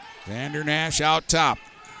 Xander Nash out top.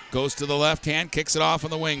 Goes to the left hand, kicks it off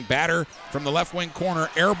on the wing. Batter from the left wing corner,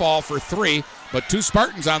 air ball for 3, but 2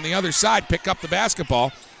 Spartans on the other side pick up the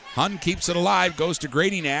basketball. Hund keeps it alive, goes to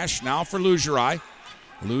Grady Nash, now for Lugerai.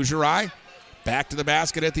 Lugerai back to the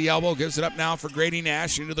basket at the elbow, gives it up now for Grady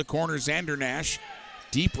Nash, into the corner, Xander Nash.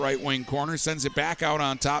 Deep right wing corner, sends it back out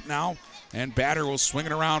on top now, and Batter will swing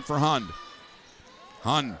it around for Hund.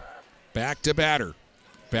 Hund back to Batter.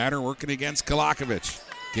 Batter working against Kolakovic.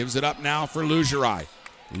 Gives it up now for Lugerai.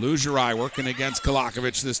 Lugerai working against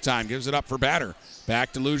Kolakovic this time, gives it up for Batter.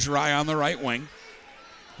 Back to Lugerai on the right wing.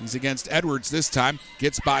 He's against Edwards this time.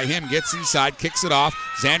 Gets by him, gets inside, kicks it off.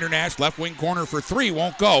 Xander Nash, left wing corner for 3,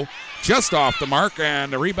 won't go. Just off the mark,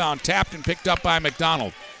 and the rebound tapped and picked up by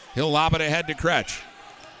McDonald. He'll lob it ahead to Kretsch.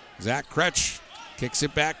 Zach Kretsch kicks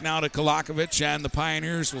it back now to Kolakovic, and the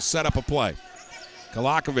Pioneers will set up a play.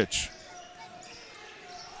 Kolakovic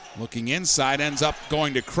looking inside, ends up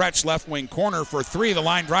going to Kretsch, left wing corner for 3. The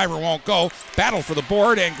line driver won't go. Battle for the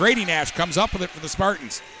board, and Grady Nash comes up with it for the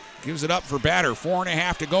Spartans. Gives it up for Batter.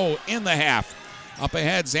 4.5 to go in the half. Up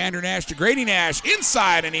ahead, Xander Nash to Grady Nash.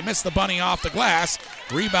 Inside, and he missed the bunny off the glass.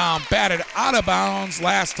 Rebound batted out of bounds.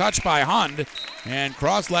 Last touch by Hund. And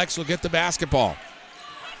Cros-Lex will get the basketball.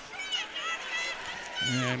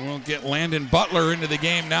 And we'll get Landon Butler into the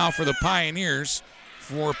game now for the Pioneers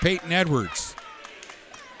for Peyton Edwards.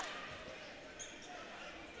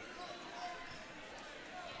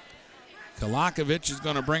 Kolakovic is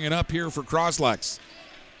going to bring it up here for Cros-Lex.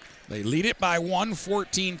 They lead it by 1,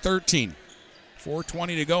 14-13.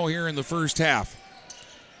 4:20 to go here in the first half.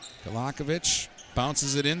 Kolakovic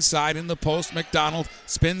bounces it inside in the post. McDonald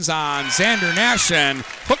spins on Xander Nash and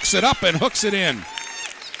hooks it up and hooks it in.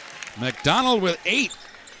 McDonald with 8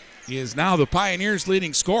 is now the Pioneers'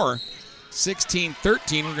 leading scorer.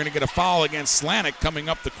 16-13. We're going to get a foul against Slanik coming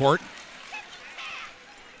up the court.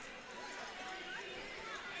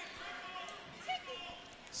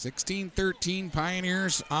 (16-13)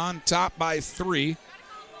 Pioneers on top by 3.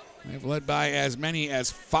 They've led by as many as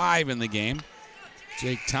 5 in the game.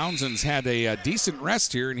 Jake Townsend's had a decent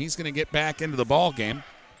rest here, and he's going to get back into the ball game.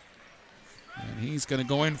 And he's going to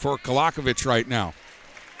go in for Kolakovic right now.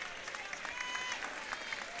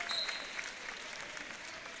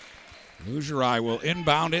 Lugerai will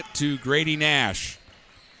inbound it to Grady Nash.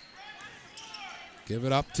 Give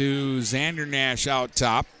it up to Xander Nash out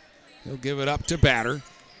top. He'll give it up to Batter.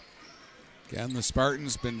 Again, the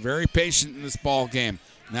Spartans been very patient in this ball game.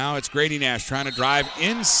 Now it's Grady Nash trying to drive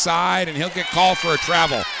inside, and he'll get called for a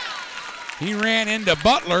travel. He ran into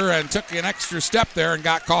Butler and took an extra step there and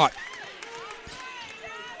got caught.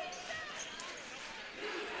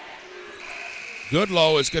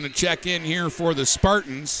 Goodlow is going to check in here for the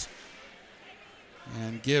Spartans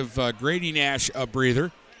and give Grady Nash a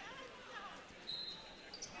breather.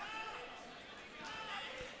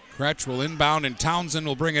 Kretsch will inbound, and Townsend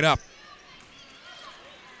will bring it up.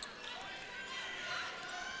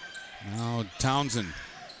 Now Townsend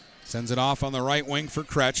sends it off on the right wing for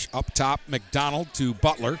Kretsch. Up top, McDonald to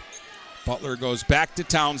Butler. Butler goes back to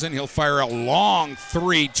Townsend. He'll fire a long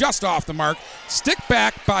three just off the mark. Stick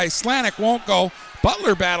back by Slanik, won't go.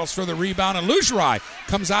 Butler battles for the rebound, and Lugerai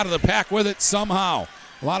comes out of the pack with it somehow.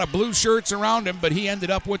 A lot of blue shirts around him, but he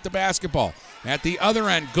ended up with the basketball. At the other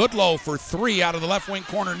end, Goodlow for three out of the left wing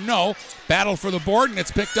corner, no. Battle for the board, and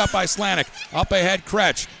it's picked up by Slanik. Up ahead,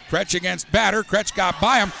 Kretsch. Kretsch against Batter. Kretsch got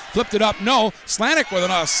by him, flipped it up, no. Slanik with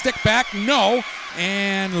a stick back, no.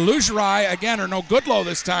 And Lugerai again, or no, Goodlow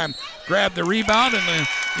this time, grabbed the rebound, and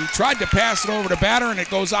he tried to pass it over to Batter, and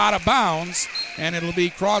it goes out of bounds, and it'll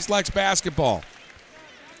be Cros-Lex basketball.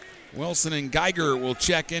 Wilson and Geiger will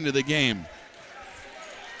check into the game.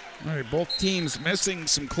 All right, both teams missing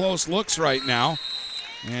some close looks right now.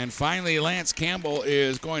 And finally, Lance Campbell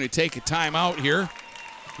is going to take a timeout here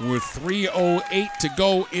with 3:08 to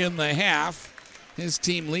go in the half. His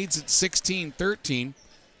team leads at 16-13.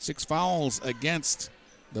 6 fouls against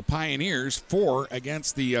the Pioneers, 4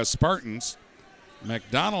 against the Spartans.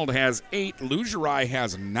 McDonald has 8. Lugerai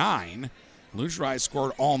has 9. Lugerai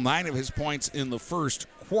scored all 9 of his points in the first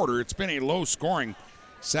quarter. It's been a low-scoring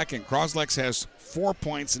second. Cros-Lex has 4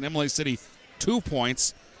 points, and Imlay City 2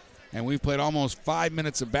 points. And we've played almost 5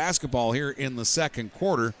 minutes of basketball here in the second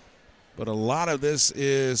quarter. But a lot of this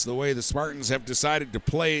is the way the Spartans have decided to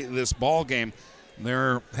play this ball game.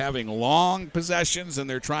 They're having long possessions, and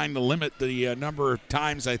they're trying to limit the number of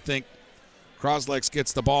times I think Cros-Lex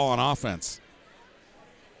gets the ball on offense.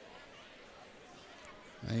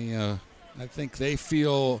 I think they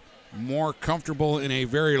feel more comfortable in a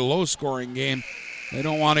very low-scoring game. They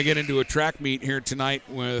don't want to get into a track meet here tonight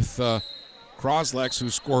with Cros-Lex, who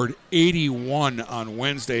scored 81 on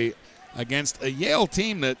Wednesday against a Yale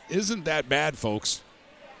team that isn't that bad, folks.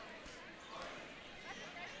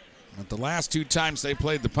 But the last 2 times they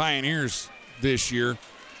played the Pioneers this year,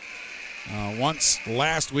 once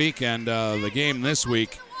last week and the game this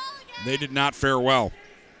week, they did not fare well.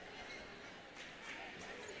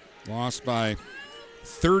 Lost by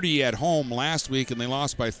 30 at home last week, and they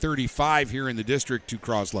lost by 35 here in the district to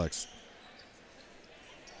Cros-Lex.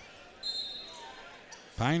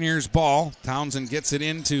 Pioneers ball. Townsend gets it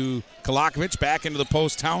into Kolakovic. Back into the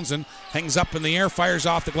post. Townsend hangs up in the air, fires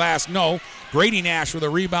off the glass. No. Grady Nash with a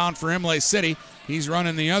rebound for Imlay City. He's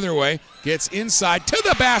running the other way. Gets inside to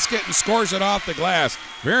the basket and scores it off the glass.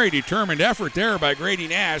 Very determined effort there by Grady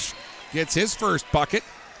Nash. Gets his first bucket,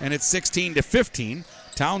 and it's 16-15.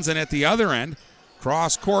 Townsend at the other end.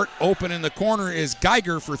 Cross court, open in the corner is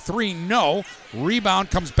Geiger for 3, no.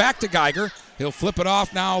 Rebound comes back to Geiger. He'll flip it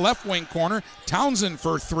off now, left wing corner. Townsend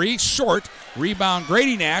for 3, short. Rebound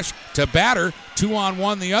Grady Nash to Batter,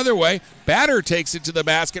 2-on-1 the other way. Batter takes it to the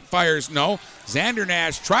basket, fires no. Xander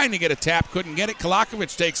Nash trying to get a tap, couldn't get it.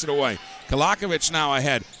 Kolakovic takes it away. Kolakovic now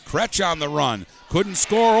ahead. Kretsch on the run. Couldn't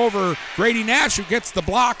score over Grady Nash, who gets the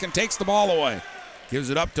block and takes the ball away.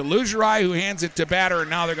 Gives it up to Lugerai, who hands it to Batter,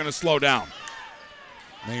 and now they're going to slow down.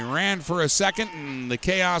 They ran for a second, and the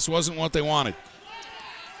chaos wasn't what they wanted.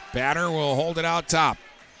 Batter will hold it out top.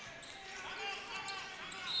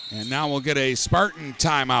 And now we'll get a Spartan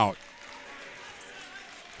timeout.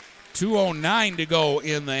 2:09 to go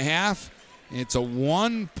in the half. It's a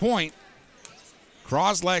 1-point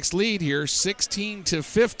Cros-Lex lead here,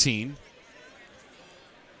 16-15.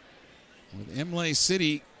 With Imlay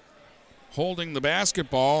City holding the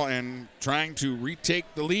basketball and trying to retake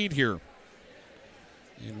the lead here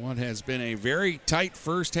in what has been a very tight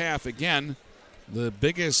first half. Again, the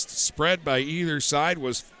biggest spread by either side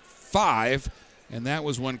was 5, and that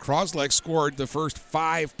was when Cros-Lex scored the first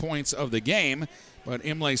 5 points of the game, but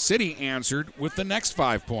Imlay City answered with the next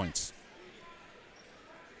 5 points.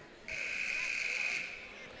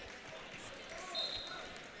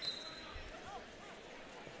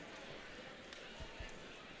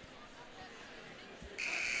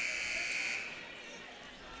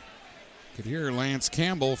 Could hear Lance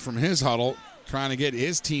Campbell from his huddle trying to get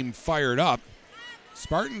his team fired up.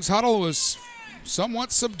 Spartans' huddle was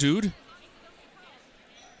somewhat subdued.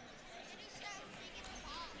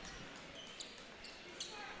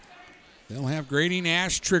 They'll have Grady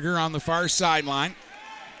Nash trigger on the far sideline.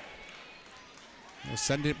 They'll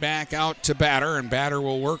send it back out to Batter, and Batter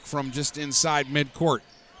will work from just inside midcourt.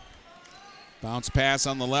 Bounce pass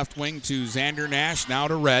on the left wing to Xander Nash, now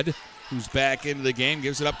to Red, who's back into the game.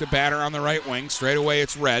 Gives it up to Batter on the right wing. Straight away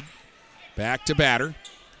it's Red. Back to Batter.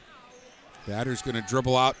 Batter's going to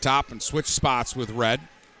dribble out top and switch spots with Red.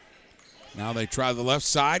 Now they try the left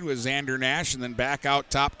side with Xander Nash and then back out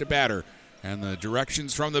top to Batter. And the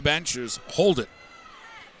directions from the bench is hold it.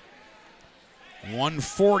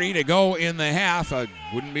 1:40 to go in the half. I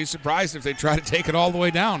wouldn't be surprised if they try to take it all the way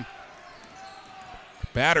down.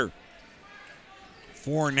 Batter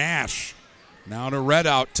for Nash. Now to Red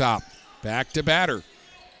out top. Back to Batter.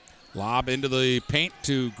 Lob into the paint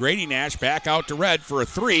to Grady Nash. Back out to Red for a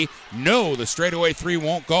three. No, the straightaway three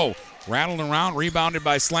won't go. Rattled around, rebounded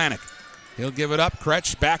by Slanik. He'll give it up.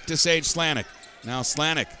 Kretsch back to Sage Slanik. Now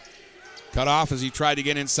Slanik cut off as he tried to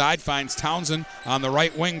get inside. Finds Townsend on the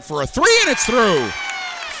right wing for a three, and it's through.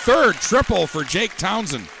 Third triple for Jake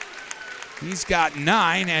Townsend. He's got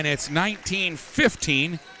 9, and it's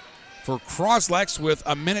 19-15 for Cros-Lex with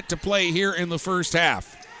a minute to play here in the first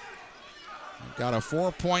half. Got a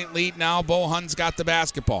 4-point lead now. Bohun's got the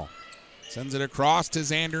basketball. Sends it across to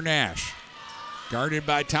Xander Nash. Guarded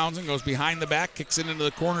by Townsend, goes behind the back, kicks it into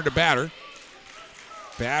the corner to Batter.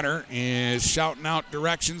 Batter is shouting out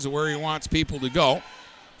directions of where he wants people to go.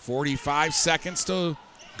 45 seconds to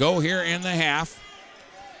go here in the half.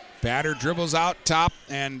 Batter dribbles out top,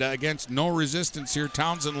 and against no resistance here,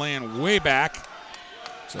 Townsend laying way back.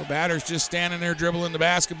 So Batter's just standing there dribbling the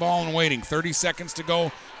basketball and waiting. 30 seconds to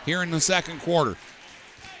go here in the second quarter.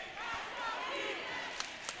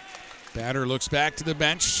 Batter looks back to the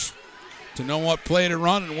bench to know what play to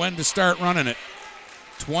run and when to start running it.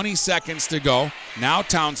 20 seconds to go. Now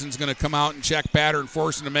Townsend's going to come out and check Batter and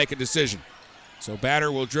force him to make a decision. So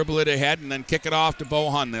Batter will dribble it ahead and then kick it off to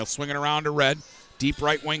Bohun. They'll swing it around to Red. Deep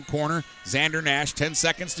right wing corner. Xander Nash, 10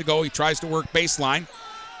 seconds to go. He tries to work baseline.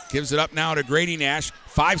 Gives it up now to Grady Nash.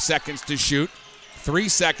 5 seconds to shoot. 3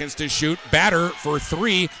 seconds to shoot. Batter for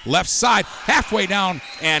three. Left side. Halfway down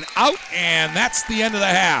and out. And that's the end of the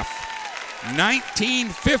half.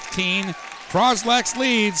 19-15. Cros-Lex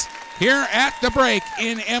leads here at the break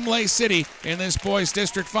in Imlay City in this boys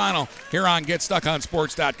district final here on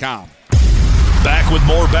GetStuckOnSports.com. Back with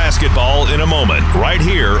more basketball in a moment, right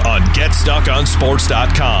here on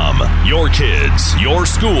GetStuckOnSports.com. Your kids, your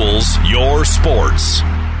schools, your sports.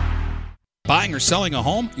 Buying or selling a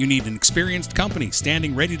home? You need an experienced company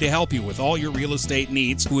standing ready to help you with all your real estate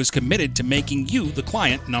needs, who is committed to making you the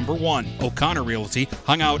client number one. O'Connor Realty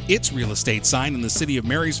hung out its real estate sign in the city of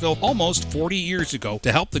Marysville almost 40 years ago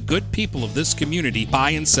to help the good people of this community buy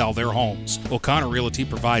and sell their homes. O'Connor Realty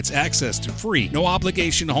provides access to free,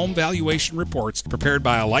 no-obligation home valuation reports prepared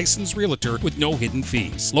by a licensed realtor with no hidden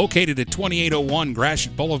fees. Located at 2801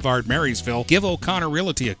 Gratiot Boulevard, Marysville, give O'Connor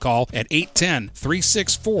Realty a call at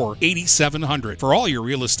 810-364-8700 for all your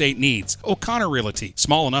real estate needs. O'Connor Realty,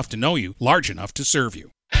 small enough to know you, large enough to serve you.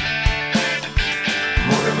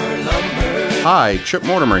 Hi, Chip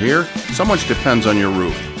Mortimer here. So much depends on your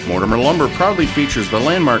roof. Mortimer Lumber proudly features the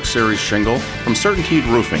Landmark Series shingle from Certainteed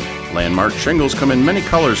Roofing. Landmark shingles come in many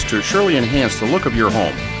colors to surely enhance the look of your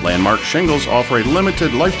home. Landmark shingles offer a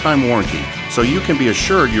limited lifetime warranty, so you can be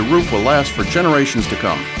assured your roof will last for generations to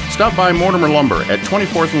come. Stop by Mortimer Lumber at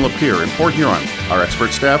 24th and Lapeer in Port Huron. Our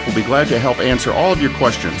expert staff will be glad to help answer all of your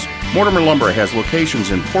questions. Mortimer Lumber has locations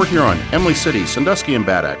in Port Huron, Imlay City, Sandusky, and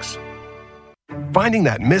Bad Axe. Finding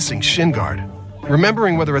that missing shin guard.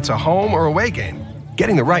 Remembering whether it's a home or away game.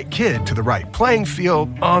 Getting the right kid to the right playing field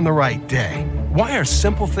on the right day. Why are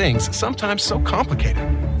simple things sometimes so complicated?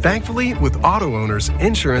 Thankfully, with auto owners,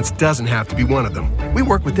 insurance doesn't have to be one of them. We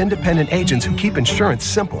work with independent agents who keep insurance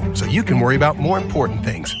simple so you can worry about more important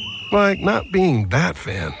things. Like not being that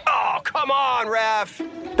fan. Oh, come on, ref!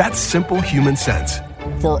 That's simple human sense.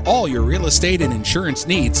 For all your real estate and insurance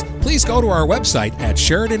needs, please go to our website at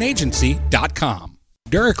SheridanAgency.com.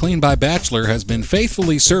 DuraClean by Bachelor has been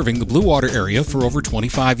faithfully serving the Blue Water area for over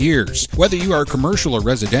 25 years. Whether you are commercial or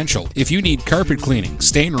residential, if you need carpet cleaning,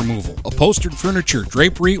 stain removal, upholstered furniture,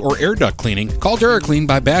 drapery, or air duct cleaning, call DuraClean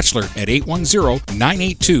by Bachelor at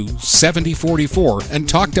 810-982-7044 and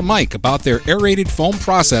talk to Mike about their aerated foam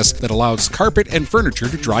process that allows carpet and furniture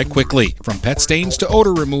to dry quickly. From pet stains to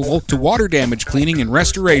odor removal to water damage cleaning and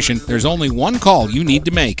restoration, there's only one call you need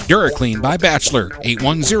to make. DuraClean by Bachelor,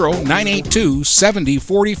 810-982-7044.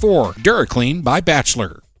 DuraClean by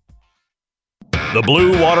Bachelor. The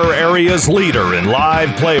Blue Water area's leader in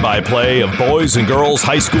live play-by-play of boys and girls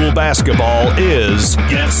high school basketball is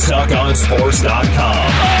GetStuckOnSports.com.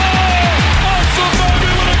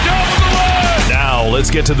 Now let's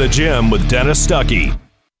get to the gym with Dennis Stuckey.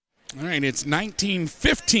 All right, it's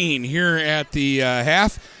 19-15 here at the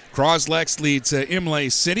half. Cros-Lex leads Imlay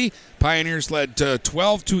City. Pioneers led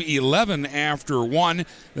 12-11 after one.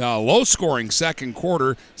 Low-scoring second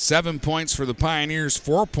quarter. 7 points for the Pioneers,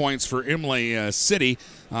 4 points for Imlay City.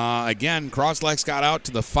 Again, Cros-Lex got out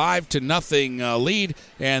to the 5-0 lead,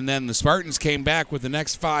 and then the Spartans came back with the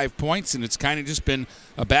next 5 points, and it's kind of just been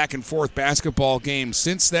a back-and-forth basketball game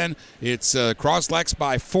since then. It's Cros-Lex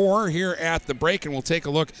by 4 here at the break, and we'll take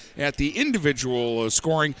a look at the individual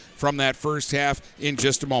scoring from that first half in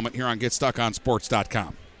just a moment here on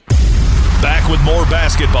GetStuckOnSports.com. Back with more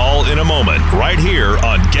basketball in a moment, right here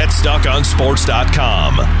on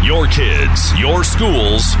GetStuckOnSports.com. Your kids, your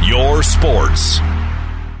schools, your sports.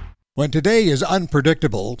 When today is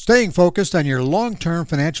unpredictable, staying focused on your long-term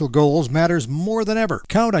financial goals matters more than ever.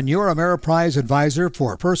 Count on your Ameriprise advisor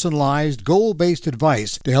for personalized, goal-based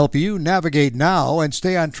advice to help you navigate now and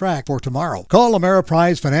stay on track for tomorrow. Call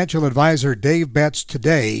Ameriprise financial advisor Dave Betts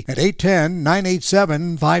today at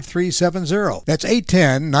 810-987-5370. That's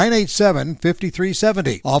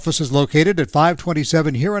 810-987-5370. Office is located at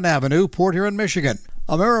 527 Huron Avenue, Port Huron, Michigan.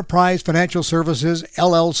 Ameriprise Financial Services,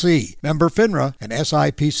 LLC, member FINRA and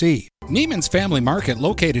SIPC. Neiman's Family Market,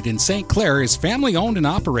 located in St. Clair, is family-owned and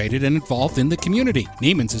operated and involved in the community.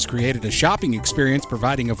 Neiman's has created a shopping experience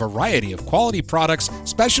providing a variety of quality products,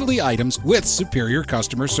 specialty items with superior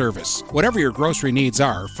customer service. Whatever your grocery needs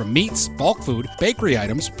are, from meats, bulk food, bakery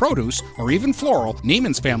items, produce, or even floral,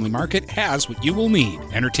 Neiman's Family Market has what you will need.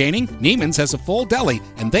 Entertaining? Neiman's has a full deli,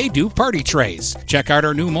 and they do party trays. Check out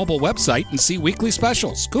our new mobile website and see weekly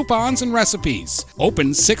specials, coupons, and recipes.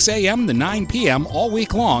 Open 6 a.m. to 9 p.m. all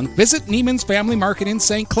week long. Visit Neiman's Family Market in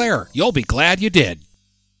St. Clair. You'll be glad you did.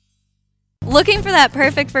 Looking for that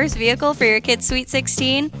perfect first vehicle for your kid's Sweet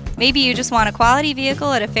 16? Maybe you just want a quality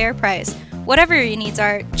vehicle at a fair price. Whatever your needs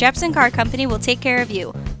are, Jepson Car Company will take care of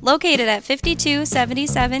you. Located at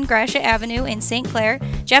 5277 Gratiot Avenue in St. Clair,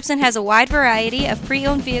 Jepson has a wide variety of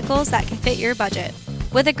pre-owned vehicles that can fit your budget.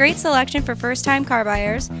 With a great selection for first-time car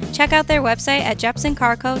buyers, check out their website at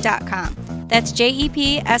jepsoncarco.com. That's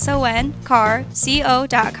JEPSON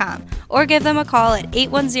carco.com. Or give them a call at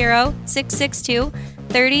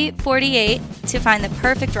 810-662-3048 to find the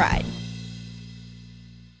perfect ride.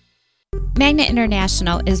 Magna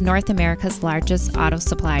International is North America's largest auto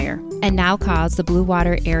supplier and now calls the Blue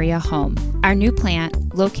Water area home. Our new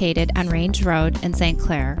plant, located on Range Road in St.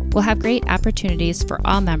 Clair, will have great opportunities for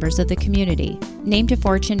all members of the community. Named to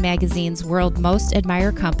Fortune magazine's World Most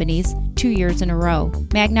Admired Companies 2 years in a row,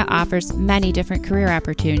 Magna offers many different career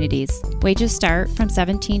opportunities. Wages start from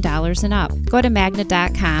 $17 and up. Go to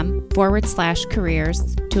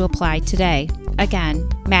magna.com/careers to apply today. Again,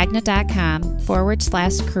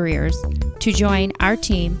 magna.com/careers to join our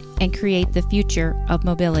team and create the future of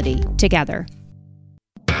mobility together.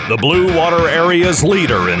 The Blue Water Area's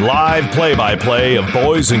leader in live play-by-play of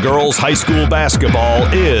boys and girls high school basketball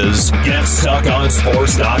is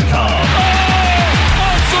GetStuckOnSports.com.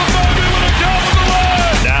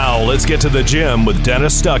 Now let's get to the gym with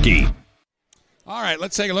Dennis Stuckey. All right,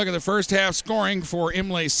 let's take a look at the first half scoring for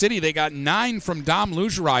Imlay City. They got 9 from Dom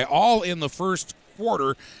Lugerai, all in the first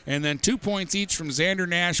quarter, and then 2 points each from Xander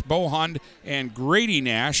Nash, Bo Hund, and Grady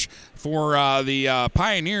Nash. For the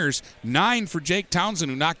Pioneers, 9 for Jake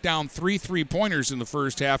Townsend, who knocked down 3 3-pointers in the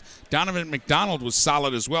first half. Donovan McDonald was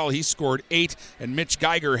solid as well. He scored 8, and Mitch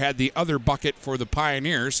Geiger had the other bucket for the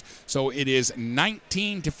Pioneers. So it is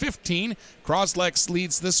 19-15. Cros-Lex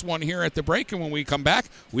leads this one here at the break, and when we come back,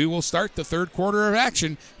 we will start the third quarter of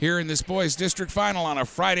action here in this boys' district final on a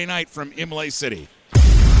Friday night from Imlay City.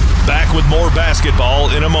 Back with more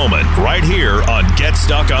basketball in a moment, right here on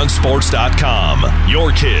GetStuckOnSports.com.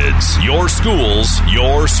 Your kids, your schools,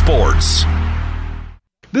 your sports.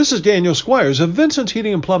 This is Daniel Squires of Vincent's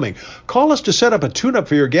Heating and Plumbing. Call us to set up a tune-up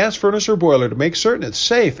for your gas furnace or boiler to make certain it's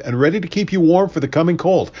safe and ready to keep you warm for the coming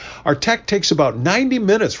cold. Our tech takes about 90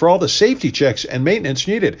 minutes for all the safety checks and maintenance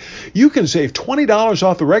needed. You can save $20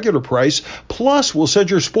 off the regular price, plus we'll send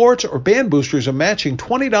your sports or band boosters a matching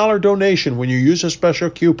 $20 donation when you use a special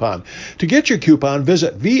coupon. To get your coupon,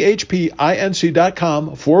 visit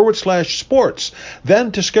VHPINC.com/sports.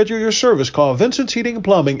 Then to schedule your service, call Vincent's Heating and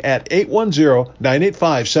Plumbing at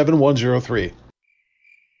 810-985-7103.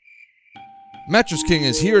 Mattress King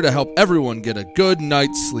is here to help everyone get a good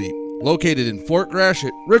night's sleep. Located in Fort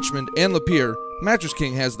Gratiot, Richmond, and Lapeer, Mattress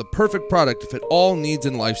King has the perfect product to fit all needs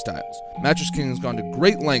and lifestyles. Mattress King has gone to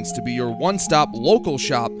great lengths to be your one-stop local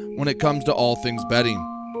shop when it comes to all things bedding.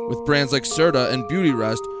 With brands like Serta and Beauty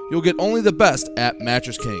Rest, you'll get only the best at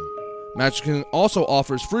Mattress King. Mattress King also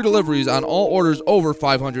offers free deliveries on all orders over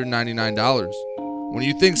 $599. When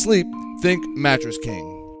you think sleep, think Mattress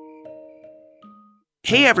King.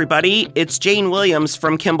 Hey everybody, it's Jane Williams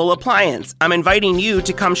from Kimball Appliance. I'm inviting you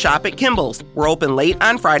to come shop at Kimball's. We're open late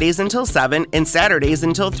on Fridays until 7 and Saturdays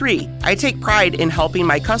until 3. I take pride in helping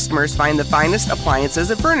my customers find the finest appliances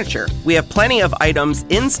and furniture. We have plenty of items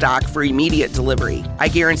in stock for immediate delivery. I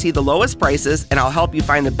guarantee the lowest prices and I'll help you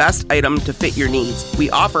find the best item to fit your needs. We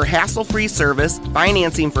offer hassle-free service,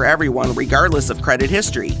 financing for everyone regardless of credit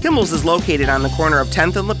history. Kimball's is located on the corner of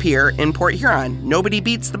 10th and Lapeer in Port Huron. Nobody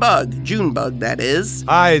beats the bug. Junebug, that is.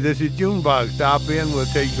 Hi, this is Junebug. Stop in. We'll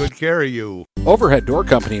take good care of you. Overhead Door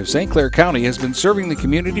Company of St. Clair County has been serving the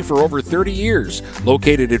community for over 30 years.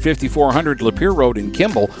 Located at 5400 Lapeer Road in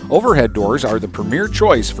Kimball, Overhead Doors are the premier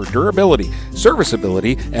choice for durability,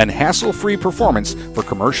 serviceability, and hassle-free performance for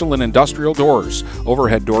commercial and industrial doors.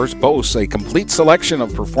 Overhead Doors boasts a complete selection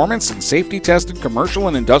of performance and safety-tested commercial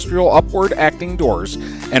and industrial upward-acting doors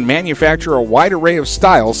and manufacture a wide array of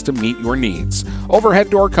styles to meet your needs. Overhead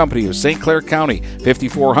Door Company of St. Clair County,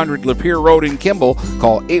 5400 Lapeer Road in Kimball.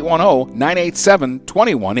 Call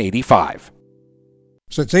 810-987-2185.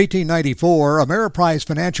 Since 1894, Ameriprise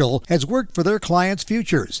Financial has worked for their clients'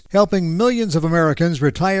 futures, helping millions of Americans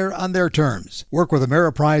retire on their terms. Work with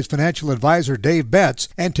Ameriprise Financial Advisor Dave Betts,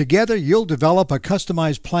 and together you'll develop a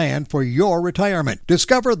customized plan for your retirement.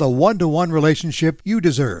 Discover the one-to-one relationship you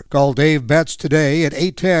deserve. Call Dave Betts today at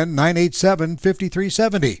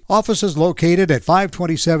 810-987-5370. Office is located at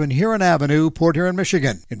 527 Huron Avenue, Port Huron,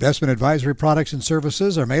 Michigan. Investment advisory products and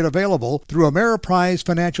services are made available through Ameriprise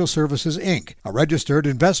Financial Services, Inc., a registered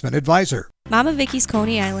investment advisor. Mama Vicky's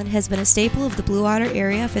Coney Island has been a staple of the Blue Water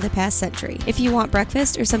area for the past century. If you want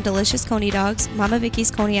breakfast or some delicious coney dogs, Mama Vicky's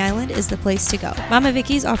Coney Island is the place to go. Mama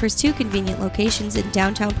Vicky's offers 2 convenient locations in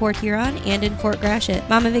downtown Port Huron and in Fort Gratiot.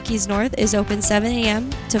 Mama Vicky's North is open 7 a.m.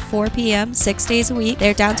 to 4 p.m. 6 days a week.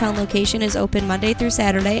 Their downtown location is open Monday through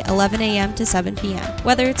Saturday, 11 a.m. to 7 p.m.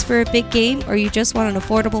 Whether it's for a big game or you just want an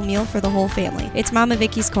affordable meal for the whole family, it's Mama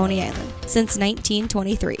Vicky's Coney Island since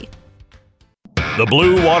 1923. The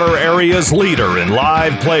Blue Water area's leader in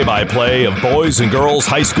live play-by-play of boys and girls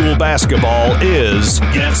high school basketball is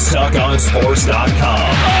GetStuckOnSports.com.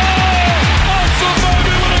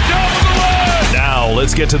 Now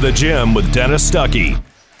let's get to the gym with Dennis Stuckey.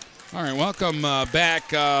 All right, welcome back.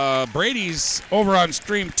 Brady's over on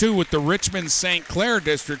Stream 2 with the Richmond-St. Clair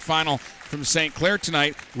District Final from St. Clair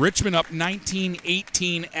tonight. Richmond up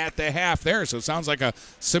 19-18 at the half there, so it sounds like a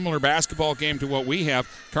similar basketball game to what we have.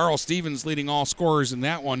 Carl Stevens leading all scorers in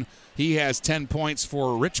that one. He has 10 points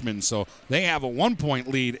for Richmond, so they have a 1-point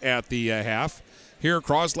lead at the half. Here,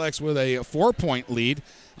 Cros-Lex with a 4-point lead,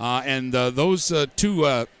 and those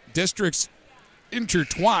two districts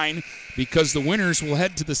intertwine because the winners will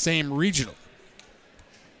head to the same regional.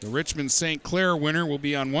 The Richmond-St. Clair winner will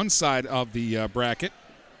be on one side of the bracket.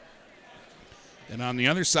 And on the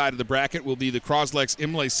other side of the bracket will be the Cros-Lex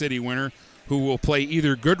Imlay City winner, who will play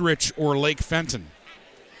either Goodrich or Lake Fenton.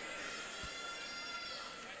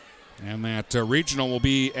 And that regional will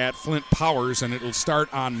be at Flint Powers, and it will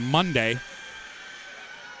start on Monday.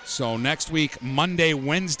 So next week, Monday,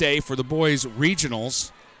 Wednesday for the boys'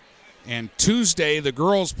 regionals. And Tuesday, the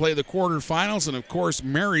girls play the quarterfinals, and of course,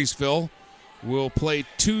 Marysville will play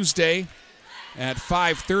Tuesday at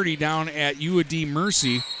 5:30 down at UAD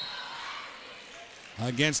Mercy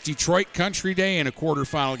against Detroit Country Day in a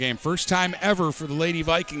quarterfinal game. First time ever for the Lady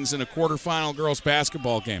Vikings in a quarterfinal girls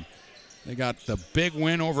basketball game. They got the big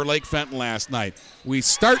win over Lake Fenton last night. We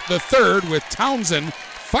start the third with Townsend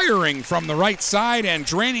firing from the right side and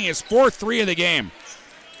draining his 4th three of the game.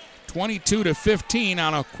 22-15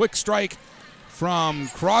 on a quick strike from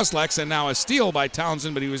Cros-Lex, and now a steal by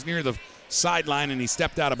Townsend, but he was near the sideline and he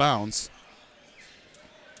stepped out of bounds.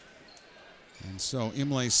 And so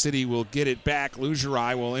Imlay City will get it back.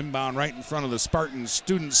 Lugerai will inbound right in front of the Spartans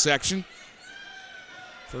student section.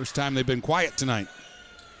 First time they've been quiet tonight.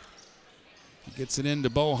 He gets it into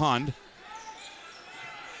Bo Hund.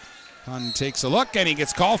 Hund takes a look and he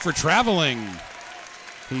gets called for traveling.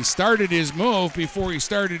 He started his move before he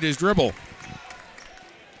started his dribble.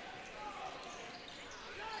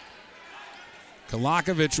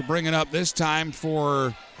 Kalakovic will bring it up this time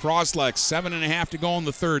for Cros-Lex. 7.5 to go in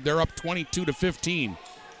the third. They're up 22-15.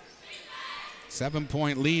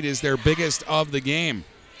 7-point lead is their biggest of the game.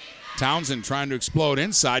 Townsend trying to explode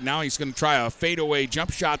inside. Now he's going to try a fadeaway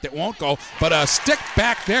jump shot that won't go, but a stick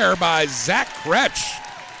back there by Zach Kretsch,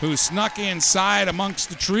 who snuck inside amongst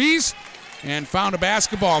the trees and found a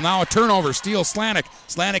basketball. Now a turnover. Steal Slanik.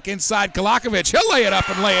 Slanik inside Kalakovic. He'll lay it up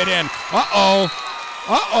and lay it in.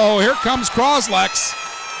 Here comes Cros-Lex.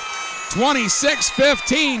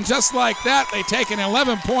 26-15. Just like that, they take an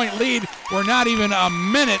 11-point lead. We're not even a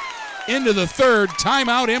minute into the third.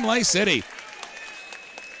 Timeout, Imlay City.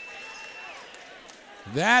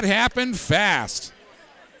 That happened fast.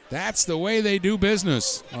 That's the way they do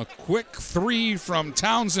business. A quick 3 from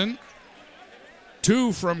Townsend,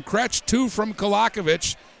 2 from Kretsch, 2 from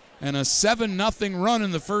Kolakovic, and a 7-0 run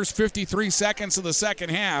in the first 53 seconds of the second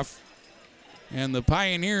half. And the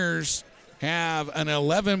Pioneers have an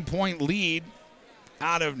 11-point lead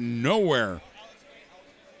out of nowhere.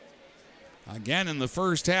 Again, in the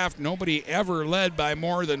first half, nobody ever led by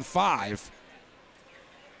more than 5.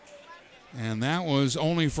 And that was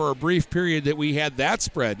only for a brief period that we had that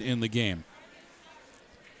spread in the game.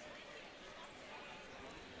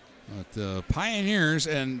 But the Pioneers,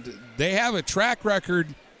 and they have a track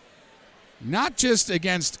record not just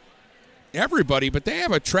against everybody, but they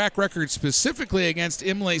have a track record specifically against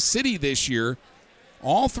Imlay City this year.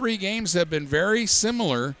 All 3 games have been very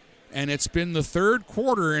similar, and it's been the third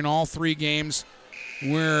quarter in all 3 games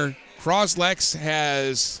where Cros-Lex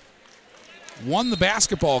has won the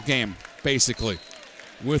basketball game, basically,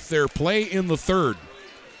 with their play in the third.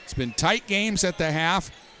 It's been tight games at the half.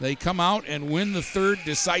 They come out and win the third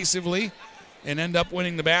decisively and end up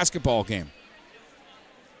winning the basketball game.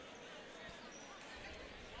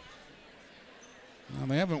 Now,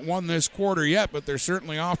 they haven't won this quarter yet, but they're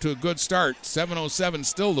certainly off to a good start. 7:07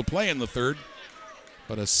 still to play in the third,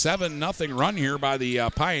 but a 7-0 run here by the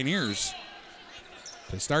Pioneers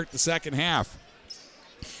to start the second half.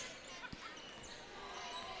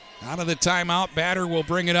 Out of the timeout, Batter will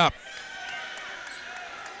bring it up.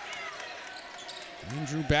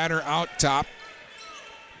 Andrew Batter out top,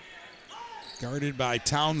 guarded by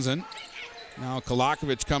Townsend. Now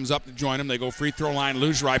Kolakovic comes up to join him. They go free throw line.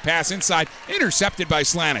 Lugerai pass inside, intercepted by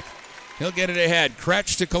Slanik. He'll get it ahead.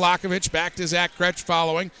 Kretsch to Kolakovic, back to Zach Kretsch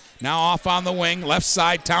following. Now off on the wing, left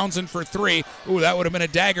side, Townsend for 3. Ooh, that would have been a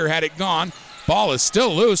dagger had it gone. Ball is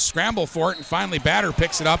still loose, scramble for it, and finally Batter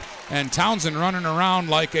picks it up, and Townsend running around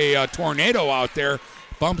like a tornado out there,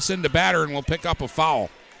 bumps into Batter and will pick up a foul.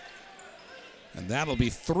 And that'll be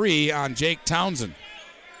 3 on Jake Townsend.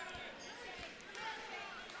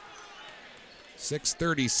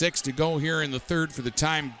 6:36 to go here in the third for the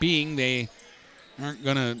time being. They aren't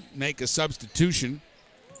going to make a substitution.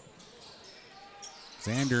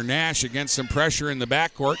 Xander Nash against some pressure in the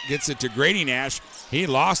backcourt. Gets it to Grady Nash. He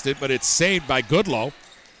lost it, but it's saved by Goodlow.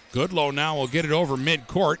 Goodlow now will get it over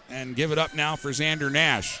midcourt and give it up now for Xander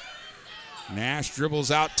Nash. Nash dribbles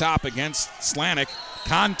out top against Slanik.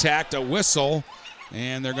 Contact, a whistle,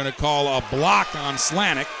 and they're going to call a block on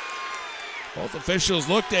Slanik. Both officials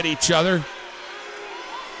looked at each other,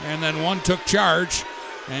 and then one took charge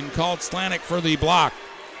and called Slanik for the block.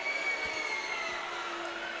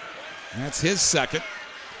 That's his second.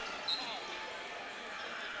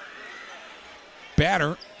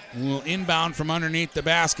 Batter will inbound from underneath the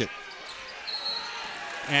basket.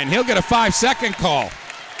 And he'll get a 5-second call.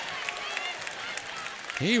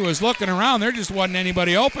 He was looking around. There just wasn't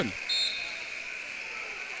anybody open.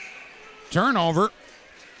 Turnover.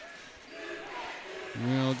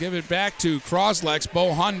 We'll give it back to Cros-Lex.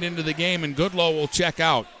 Bo Hund into the game, and Goodlow will check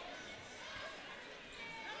out.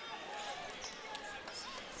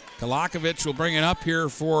 Kolakovic will bring it up here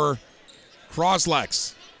for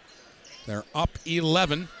Cros-Lex. They're up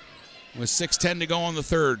 11 with 6:10 to go in the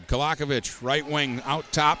third. Kolakovic, right wing,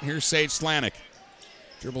 out top. Here's Sage Slanik.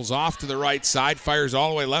 Dribbles off to the right side, fires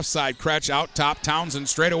all the way left side. Kretsch out top. Townsend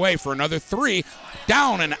straight away for another 3.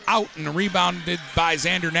 Down and out, and rebounded by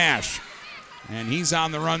Xander Nash. And he's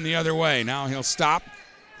on the run the other way. Now he'll stop,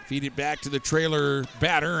 feed it back to the trailer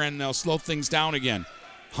Batter, and they'll slow things down again.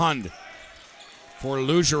 Hund for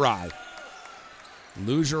Lugerai.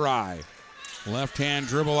 Lugerai, left-hand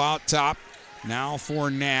dribble out top. Now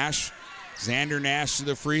for Nash. Xander Nash to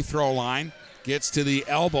the free throw line. Gets to the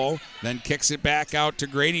elbow, then kicks it back out to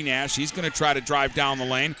Grady Nash. He's going to try to drive down the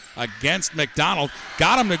lane against McDonald.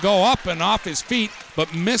 Got him to go up and off his feet,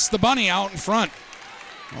 but missed the bunny out in front.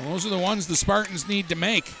 Well, those are the ones the Spartans need to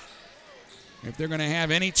make if they're going to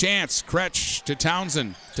have any chance. Kretsch to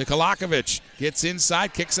Townsend to Kolakovic. Gets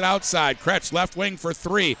inside, kicks it outside. Kretsch left wing for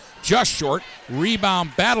 3. Just short.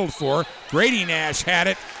 Rebound battled for. Grady Nash had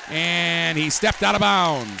it, and he stepped out of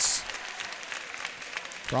bounds.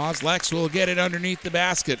 Cros-Lex will get it underneath the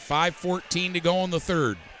basket. 5:14 to go in the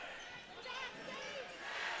third.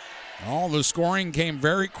 All the scoring came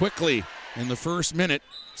very quickly in the first minute.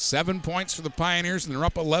 7 points for the Pioneers, and they're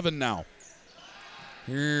up 11 now.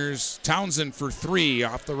 Here's Townsend for 3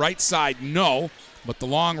 off the right side. No, but the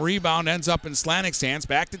long rebound ends up in Slanik's hands.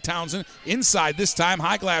 Back to Townsend. Inside this time.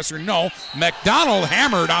 Highglasser, no. McDonald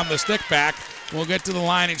hammered on the stick back. Will get to the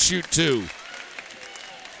line and shoot 2.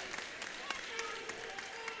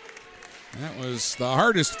 That was the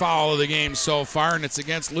hardest foul of the game so far, and it's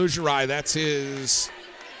against Lugerai. That's his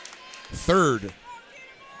third.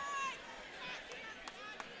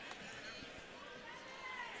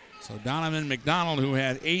 So Donovan McDonald, who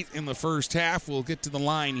had 8 in the first half, will get to the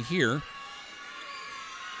line here.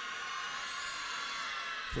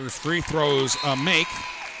 First free throw's a make.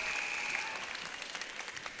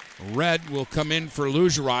 Red will come in for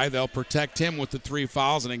Lugerai. They'll protect him with the 3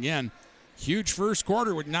 fouls. And again, huge first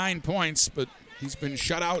quarter with 9 points, but he's been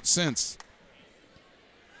shut out since.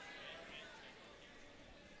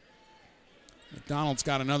 McDonald's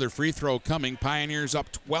got another free throw coming. Pioneers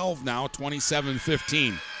up 12 now,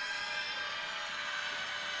 27-15.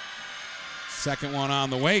 Second one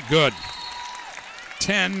on the way, good.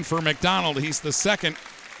 10 for McDonald. He's the second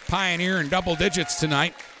Pioneer in double digits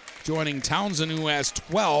tonight, joining Townsend, who has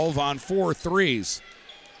 12 on 4 threes.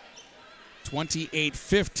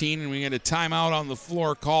 28-15, and we get a timeout on the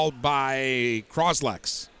floor called by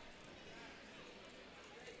Cros-Lex.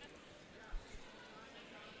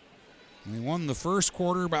 They won the first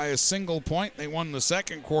quarter by a single point. They won the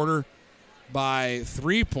second quarter by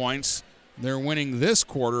 3 points. They're winning this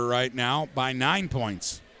quarter right now by 9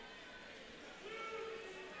 points.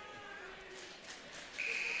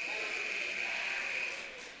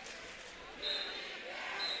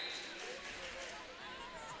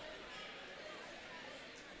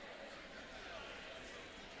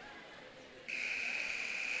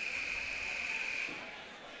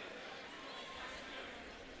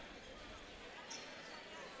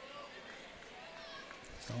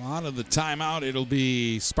 So out of the timeout, it'll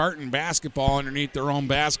be Spartan basketball underneath their own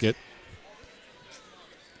basket.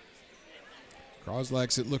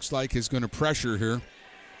 Cros-Lex, it looks like, is going to pressure here.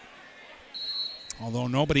 Although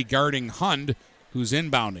nobody guarding Hund, who's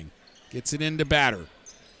inbounding. Gets it into Batter.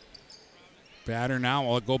 Batter now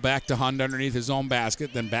will go back to Hund underneath his own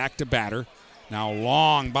basket, then back to Batter. Now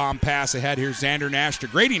long bomb pass ahead. Here's Xander Nash to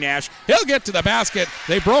Grady Nash. He'll get to the basket.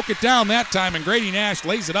 They broke it down that time, and Grady Nash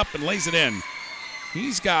lays it up and lays it in.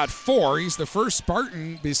 He's got 4. He's the first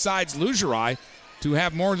Spartan besides Lugerai to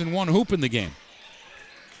have more than 1 hoop in the game.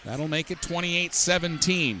 That'll make it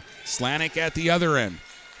 28-17. Slanik at the other end.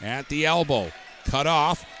 At the elbow. Cut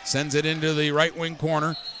off. Sends it into the right wing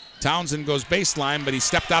corner. Townsend goes baseline, but he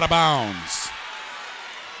stepped out of bounds.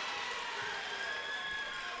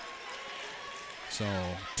 So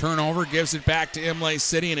turnover, gives it back to Imlay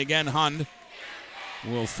City, and again Hund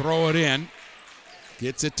will throw it in.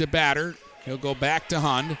 Gets it to Batter. He'll go back to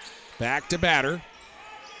Hund. Back to Batter.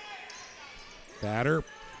 Batter,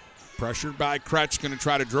 pressured by Kretsch, going to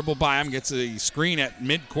try to dribble by him. Gets a screen at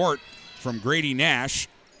midcourt from Grady Nash.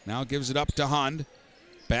 Now gives it up to Hund.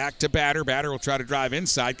 Back to Batter. Batter will try to drive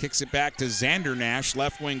inside. Kicks it back to Xander Nash,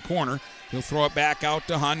 left wing corner. He'll throw it back out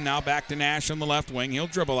to Hund. Now back to Nash on the left wing. He'll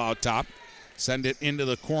dribble out top. Send it into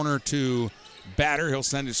the corner to Batter. He'll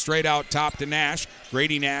send it straight out top to Nash.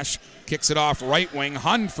 Grady Nash kicks it off right wing.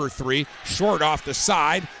 Hund for 3. Short off the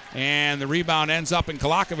side. And the rebound ends up in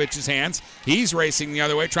Kolakovic's hands. He's racing the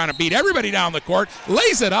other way, trying to beat everybody down the court.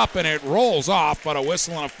 Lays it up, and it rolls off, but a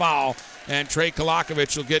whistle and a foul. And Trey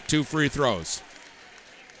Kolakovic will get 2 free throws.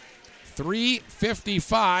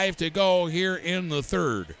 3:55 to go here in the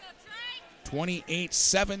third.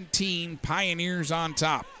 28-17, Pioneers on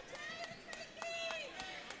top.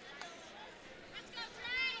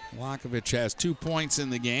 Kolakovic has 2 points in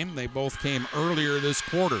the game. They both came earlier this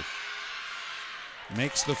quarter.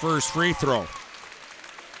 Makes the first free throw.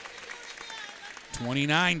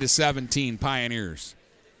 29-17, Pioneers.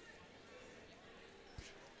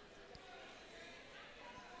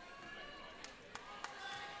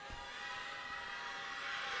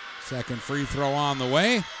 Second free throw on the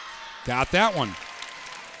way. Got that one.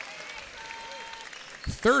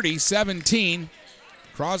 30-17.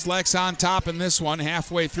 Cros-Lex on top in this one,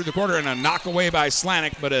 halfway through the quarter, and a knock away by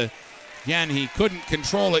Slanik, but again, he couldn't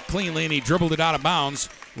control it cleanly, and he dribbled it out of bounds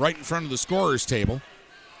right in front of the scorer's table.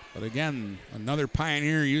 But again, another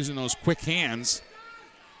Pioneer using those quick hands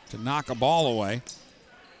to knock a ball away.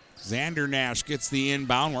 Xander Nash gets the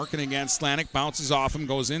inbound, working against Slanik, bounces off him,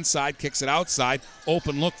 goes inside, kicks it outside.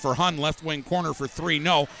 Open look for Hund, left wing corner for 3,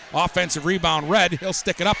 no. Offensive rebound, Red, he'll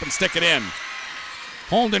stick it up and stick it in.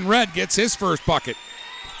 Holden Red gets his first bucket.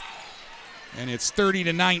 And it's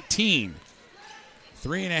 30-19.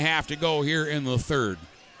 3.5 to go here in the third.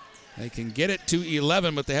 They can get it to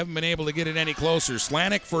 11, but they haven't been able to get it any closer.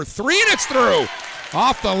 Slanik for 3, and it's through.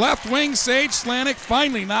 Off the left wing, Sage Slanik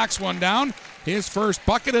finally knocks one down. His first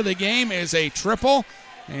bucket of the game is a triple,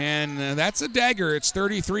 and that's a dagger. It's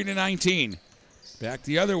 33-19. Back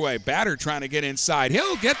the other way. Batter trying to get inside.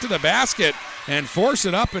 He'll get to the basket and force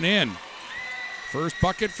it up and in. First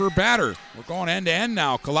bucket for Batter. We're going end-to-end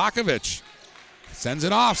now. Kolakovic Sends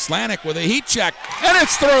it off. Slanik with a heat check, and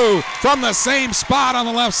it's through from the same spot on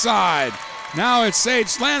the left side. Now it's Sage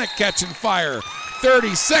Slanik catching fire.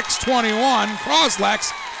 36-21,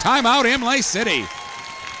 Cros-Lex, timeout Imlay City.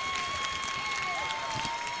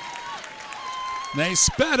 They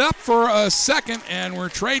sped up for a second and were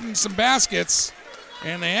trading some baskets,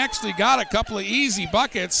 and they actually got a couple of easy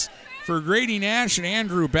buckets for Grady Nash and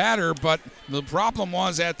Andrew Batter, but the problem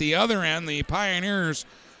was at the other end, the Pioneers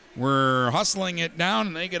were hustling it down,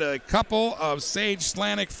 and they get a couple of Sage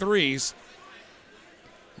Slanik threes,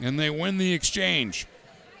 and they win the exchange.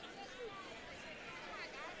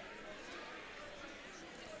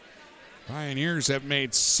 Pioneers have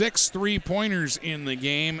made 6 3-pointers in the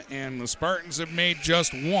game, and the Spartans have made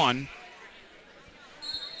just 1.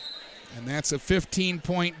 And that's a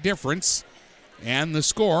 15-point difference, and the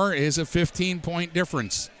score is a 15-point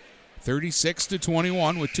difference.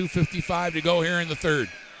 36-21 with 2:55 to go here in the third.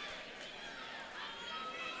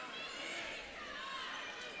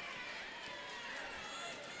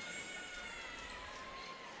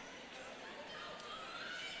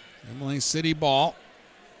 Imlay City ball.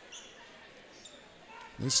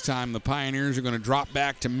 This time the Pioneers are going to drop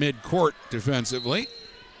back to midcourt defensively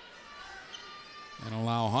and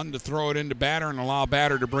allow Hund to throw it into Batter and allow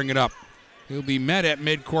Batter to bring it up. He'll be met at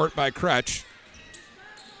midcourt by Kretsch.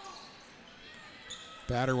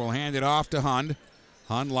 Batter will hand it off to Hund.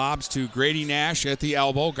 Hund lobs to Grady Nash at the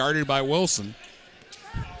elbow, guarded by Wilson.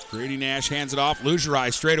 Grady Nash hands it off.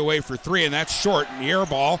 Lugerai straight away for 3, and that's short. And the air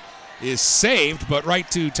ball is saved, but right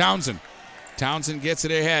to Townsend. Townsend gets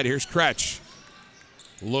it ahead. Here's Kretsch.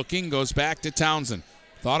 Looking, goes back to Townsend.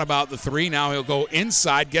 Thought about the 3. Now he'll go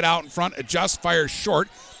inside, get out in front, adjust, fire short.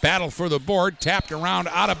 Battle for the board, tapped around,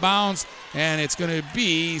 out of bounds, and it's going to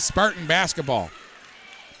be Spartan basketball.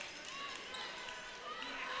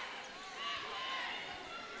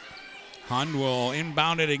 Hund will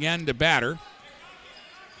inbound it again to Batter.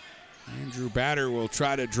 Andrew Batter will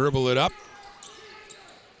try to dribble it up.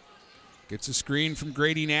 Gets a screen from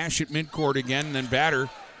Grady Nash at midcourt again, and then Batter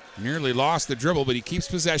nearly lost the dribble, but he keeps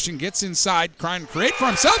possession, gets inside, trying to create for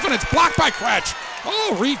himself, and it's blocked by Kretsch.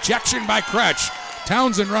 Oh, rejection by Kretsch.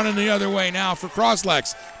 Townsend running the other way now for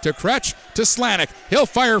Cros-Lex. To Kretsch, to Slanik. He'll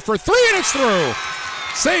fire for 3, and it's through.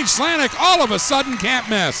 Sage Slanik all of a sudden can't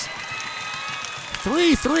miss.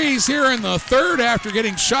 3 threes here in the third after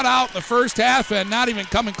getting shut out in the first half and not even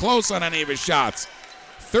coming close on any of his shots.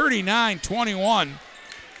 39-21.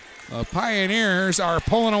 The Pioneers are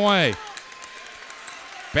pulling away.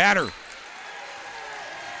 Batter.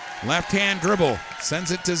 Left-hand dribble.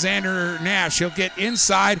 Sends it to Xander Nash. He'll get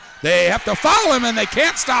inside. They have to foul him, and they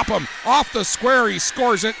can't stop him. Off the square, he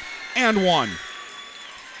scores it, and 1.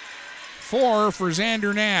 4 for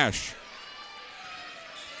Xander Nash.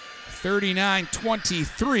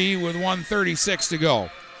 39-23 with 1:36 to go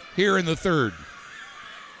here in the third.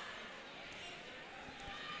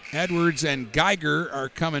 Edwards and Geiger are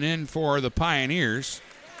coming in for the Pioneers.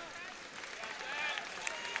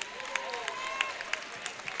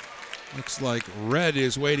 Looks like Red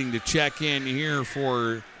is waiting to check in here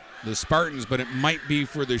for the Spartans, but it might be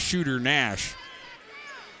for the shooter Nash.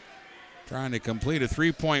 Trying to complete a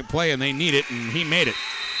 3-point play, and they need it, and he made it.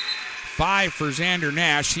 5 for Xander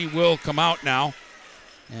Nash. He will come out now.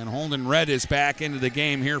 And Holden Red is back into the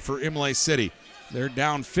game here for Imlay City. They're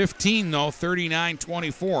down 15, though,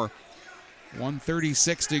 39-24.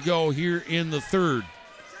 1:36 to go here in the third.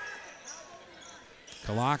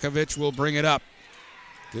 Kalakovic will bring it up.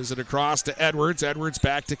 Gives it across to Edwards. Edwards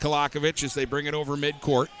back to Kalakovic as they bring it over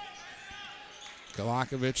midcourt.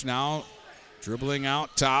 Kalakovic now dribbling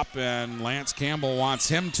out top, and Lance Campbell wants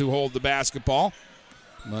him to hold the basketball.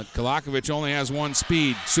 But Kalakovic only has 1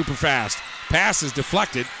 speed, super fast. Pass is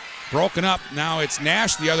deflected, broken up. Now it's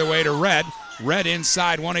Nash the other way to Red. Red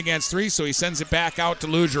inside, 1 against 3, so he sends it back out to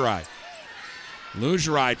Lugerai.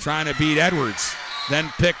 Lugerai trying to beat Edwards. Then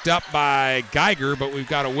picked up by Geiger, but we've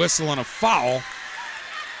got a whistle and a foul.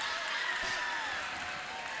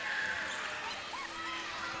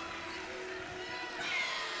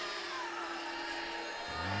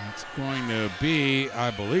 It's going to be,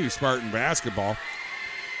 I believe, Spartan basketball.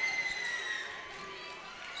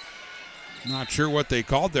 Not sure what they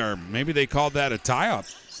called there. Maybe they called that a tie-up.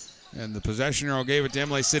 And the possession arrow gave it to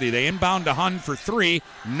Imlay City. They inbound to Hund for 3.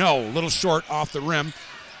 No, little short off the rim.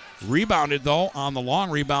 Rebounded, though, on the long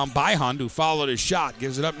rebound by Hund, who followed his shot.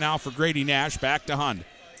 Gives it up now for Grady Nash, back to Hund.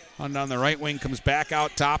 Hund on the right wing comes back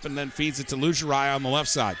out top and then feeds it to Lugerai on the left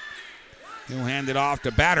side. He'll hand it off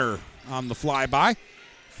to Batter on the flyby.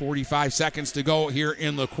 45 seconds to go here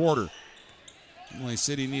in the quarter. Imlay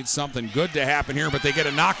City needs something good to happen here, but they get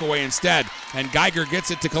a knockaway instead. And Geiger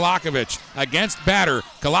gets it to Kolakovic against Batter.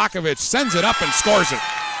 Kolakovic sends it up and scores it.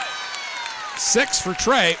 6 for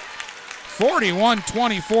Trey.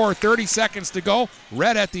 41-24, 30 seconds to go.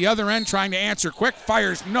 Red at the other end trying to answer quick.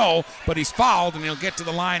 Fires no, but he's fouled, and he'll get to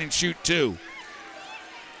the line and shoot 2.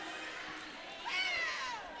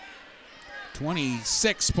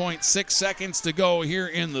 26.6 seconds to go here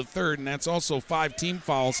in the third, and that's also 5 team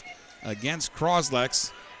fouls against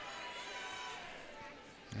Cros-Lex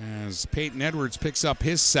as Peyton Edwards picks up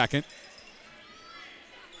his second.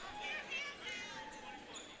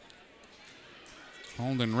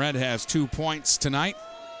 Holden Red has 2 points tonight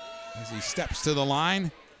as he steps to the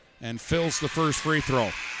line and fills the first free throw.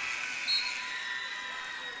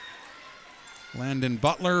 Landon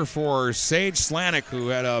Butler for Sage Slanik, who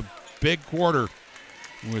had a big quarter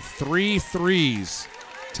with 3 threes.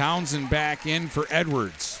 Townsend back in for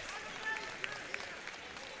Edwards.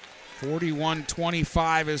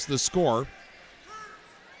 41-25 is the score.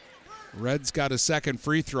 Red's got a second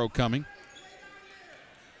free throw coming.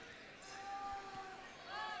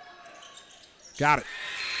 Got it.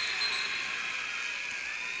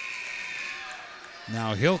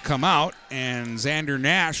 Now he'll come out, and Xander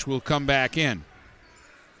Nash will come back in.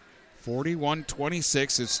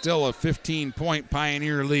 41-26. It's still a 15-point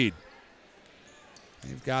Pioneer lead.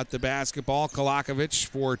 They've got the basketball. Kolakovic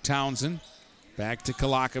for Townsend. Back to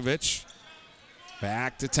Kolakovic.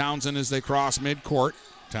 Back to Townsend as they cross midcourt.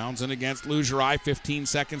 Townsend against Lugerai. 15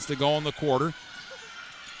 seconds to go in the quarter.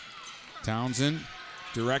 Townsend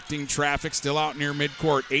directing traffic, still out near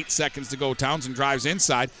midcourt. 8 seconds to go. Townsend drives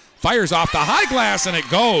inside. Fires off the high glass, and it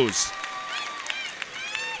goes.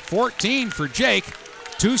 14 for Jake.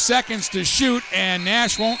 2 seconds to shoot, and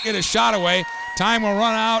Nash won't get a shot away. Time will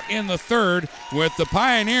run out in the third with the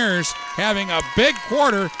Pioneers having a big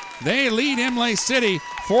quarter. They lead Imlay City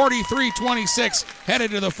 43-26,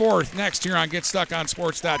 headed to the fourth next here on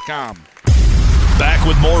GetStuckOnSports.com. Back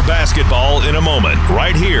with more basketball in a moment,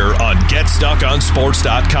 right here on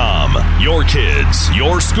GetStuckOnSports.com. Your kids,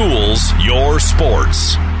 your schools, your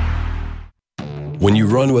sports. When you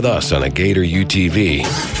run with us on a Gator UTV,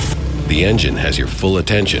 the engine has your full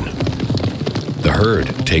attention. The herd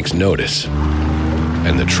takes notice.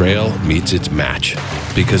 And the trail meets its match.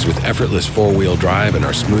 Because with effortless four-wheel drive and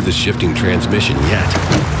our smoothest shifting transmission yet,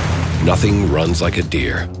 nothing runs like a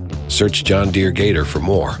deer. Search John Deere Gator for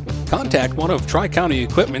more. Contact one of Tri-County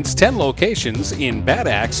Equipment's 10 locations in Bad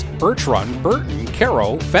Axe, Birch Run, Burton,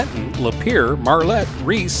 Caro, Fenton, Lapeer, Marlette,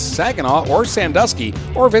 Reese, Saginaw, or Sandusky,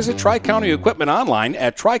 or visit Tri-County Equipment online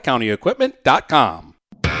at tricountyequipment.com.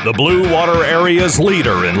 The Blue Water Area's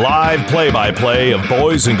leader in live play-by-play of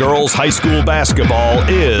boys and girls high school basketball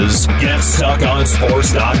is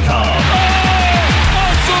GetStuckOnSports.com.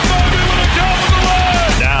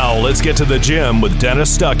 Now let's get to the gym with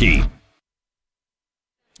Dennis Stuckey.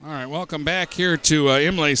 All right, welcome back here to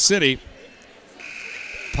Imlay City.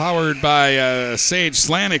 Powered by Sage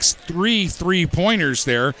Slanik's 3 3-pointers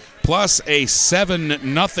there, plus a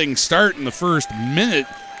 7-0 start in the first minute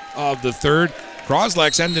of the third.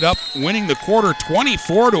 Cros-Lex ended up winning the quarter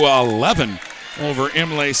 24-11 over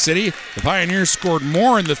Imlay City. The Pioneers scored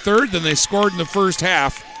more in the third than they scored in the first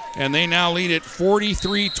half, and they now lead at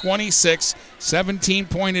 43-26,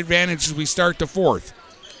 17-point advantage as we start the fourth.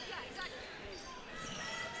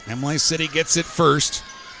 Imlay City gets it first.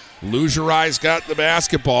 Lugerai's got the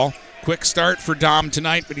basketball. Quick start for Dom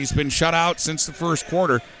tonight, but he's been shut out since the first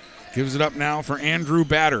quarter. Gives it up now for Andrew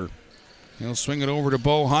Batter. He'll swing it over to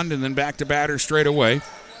Bo Hund and then back to Batter straight away.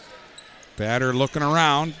 Batter looking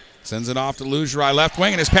around. Sends it off to Lugerai left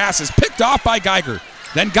wing, and his pass is picked off by Geiger.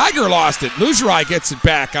 Then Geiger lost it. Lugerai gets it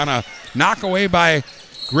back on a knockaway by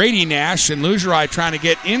Grady Nash, and Lugerai trying to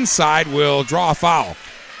get inside will draw a foul.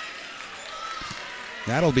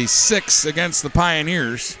 That'll be 6 against the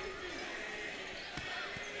Pioneers.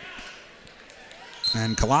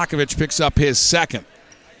 And Kolakovic picks up his second.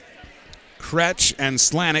 Kretsch and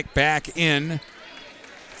Slanik back in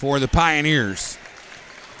for the Pioneers.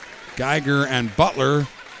 Geiger and Butler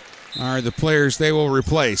are the players they will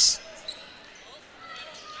replace.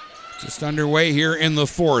 Just underway here in the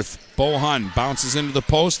fourth. Bo Hun bounces into the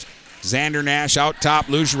post. Xander Nash out top.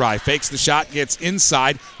 Lugerai fakes the shot, gets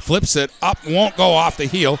inside, flips it up, won't go off the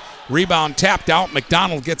heel. Rebound tapped out.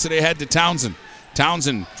 McDonald gets it ahead to Townsend.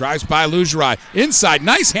 Townsend drives by Lugerai. Inside,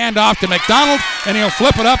 nice handoff to McDonald, and he'll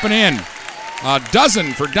flip it up and in. A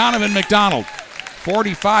dozen for Donovan McDonald.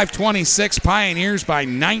 45-26, Pioneers by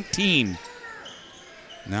 19.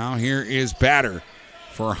 Now here is Batter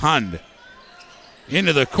for Hund.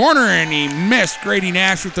 Into the corner, and he missed. Grady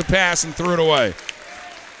Nash with the pass and threw it away.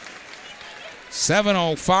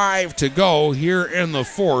 7:05 to go here in the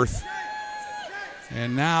fourth.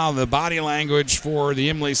 And now the body language for the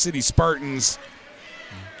Imlay City Spartans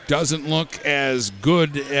doesn't look as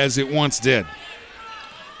good as it once did.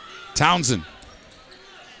 Townsend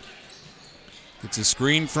gets a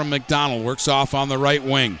screen from McDonald, works off on the right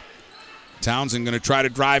wing. Townsend going to try to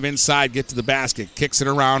drive inside, get to the basket, kicks it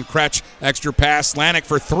around. Kretsch, extra pass, Slanik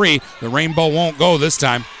for three. The rainbow won't go this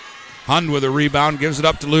time. Hund with a rebound, gives it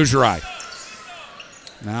up to Lugerai.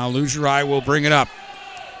 Now Lugerai will bring it up.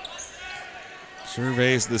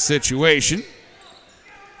 Surveys the situation.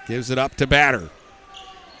 Gives it up to Batter.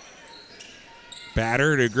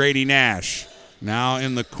 Batter to Grady Nash. Now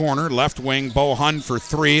in the corner, left wing, Bo Hund for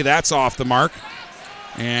three. That's off the mark.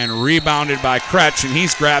 And rebounded by Kretsch, and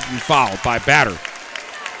he's grabbed and fouled by Batter.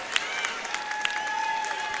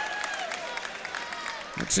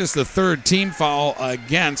 It's just the third team foul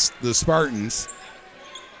against the Spartans.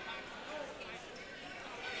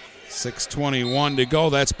 6:21 to go.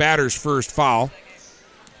 That's Batter's first foul.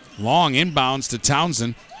 Long inbounds to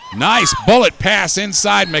Townsend. Nice bullet pass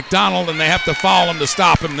inside McDonald, and they have to foul him to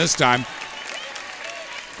stop him this time.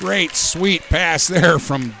 Great sweet pass there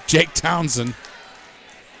from Jake Townsend.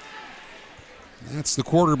 That's the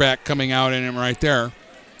quarterback coming out in him right there.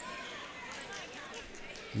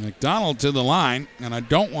 McDonald to the line, and I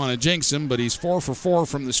don't want to jinx him, but he's 4 for 4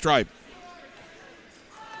 from the stripe.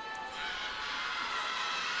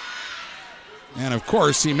 And, of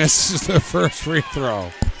course, he misses the first free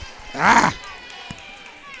throw. Ah!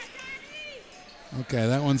 Okay,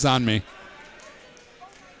 that one's on me.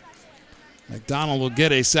 McDonald will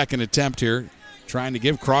get a second attempt here, trying to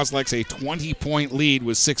give Cros-Lex a 20-point lead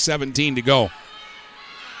with 6:17 to go.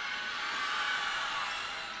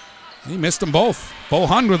 He missed them both. Bo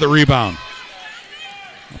Hund with the rebound.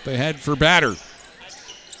 Up ahead for Batter.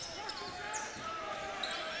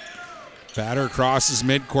 Batter crosses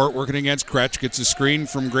midcourt, working against Kretsch. Gets a screen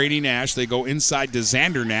from Grady Nash. They go inside to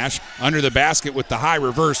Xander Nash. Under the basket with the high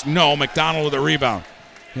reverse. No, McDonald with a rebound.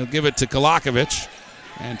 He'll give it to Kolakovic.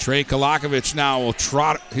 And Trey Kolakovic now will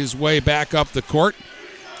trot his way back up the court.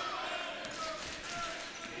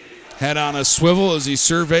 Head on a swivel as he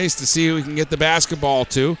surveys to see who he can get the basketball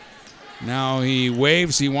to. Now he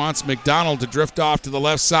waves. He wants McDonald to drift off to the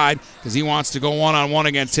left side because he wants to go one-on-one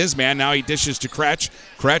against his man. Now he dishes to Kretsch.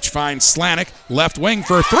 Kretsch finds Slanik. Left wing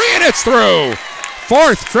for three, and it's through.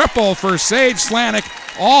 Fourth triple for Sage Slanik,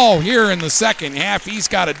 all here in the second half. He's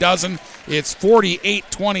got a dozen. It's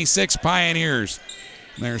 48-26 Pioneers.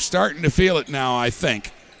 And they're starting to feel it now, I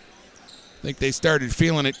think. I think they started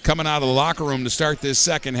feeling it coming out of the locker room to start this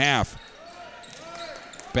second half.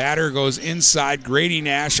 Batter goes inside. Grady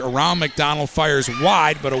Nash around McDonald, fires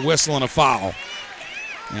wide, but a whistle and a foul.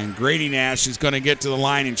 And Grady Nash is going to get to the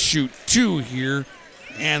line and shoot two here,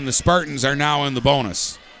 and the Spartans are now in the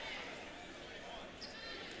bonus.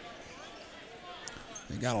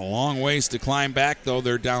 They got a long ways to climb back, though.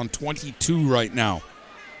 They're down 22 right now.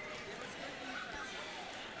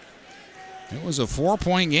 It was a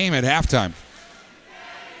 4-point game at halftime.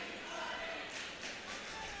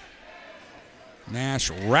 Nash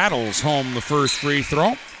rattles home the first free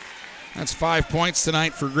throw. That's 5 points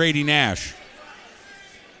tonight for Grady Nash.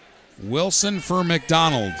 Wilson for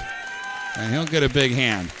McDonald, and he'll get a big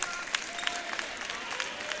hand.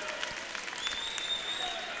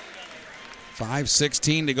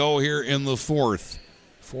 .5:16 to go here in the fourth.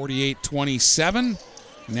 48-27.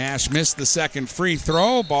 Nash missed the second free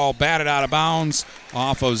throw. Ball batted out of bounds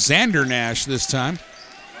off of Xander Nash this time.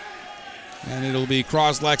 And it'll be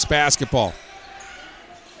Cros-Lex basketball.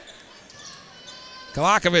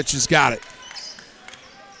 Kolakovic has got it.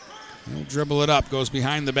 He'll dribble it up, goes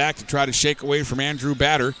behind the back to try to shake away from Andrew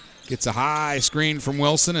Batter. Gets a high screen from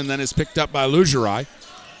Wilson and then is picked up by Lugerai.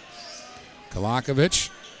 Kolakovic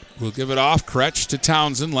will give it off. Kretsch to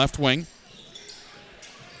Townsend, left wing.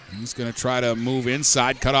 He's going to try to move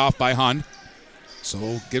inside, cut off by Hund.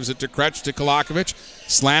 So gives it to Kretsch to Kolakovic.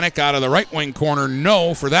 Slanik out of the right wing corner,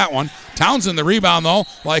 no for that one. Townsend the rebound though,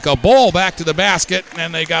 like a bull back to the basket,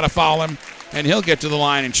 and they got to foul him, and he'll get to the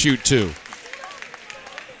line and shoot two.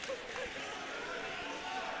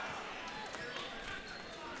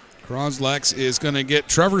 Cros-Lex is going to get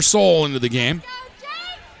Trevor Soule into the game.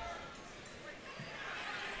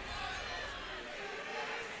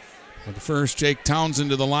 But first, Jake Townsend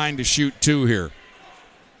to the line to shoot two here.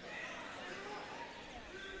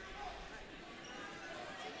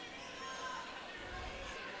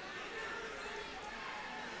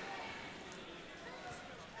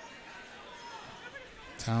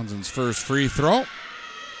 Townsend's first free throw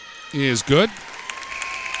is good.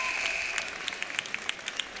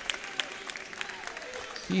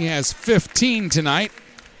 He has 15 tonight.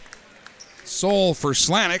 Soul for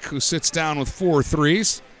Slanik, who sits down with 4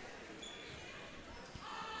 threes.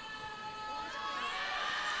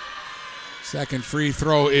 Second free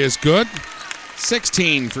throw is good.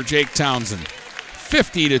 16 for Jake Townsend.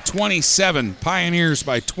 50-27. Pioneers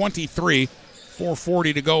by 23.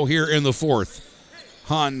 4:40 to go here in the fourth.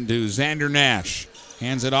 Hun to Xander Nash.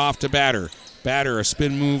 Hands it off to Batter. Batter, a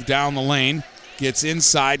spin move down the lane. Gets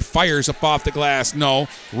inside, fires up off the glass. No.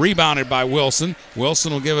 Rebounded by Wilson.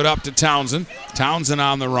 Wilson will give it up to Townsend. Townsend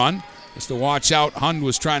on the run. Just to watch out, Hund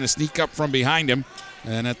was trying to sneak up from behind him.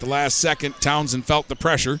 And at the last second, Townsend felt the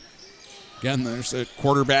pressure. Again, there's the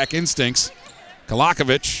quarterback instincts.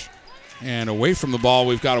 Kalakovic. And away from the ball,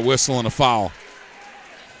 we've got a whistle and a foul.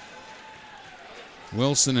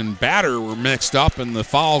 Wilson and Batter were mixed up, and the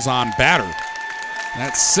foul's on Batter.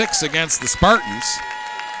 That's 6 against the Spartans.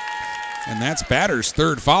 And that's Batter's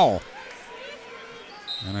third foul.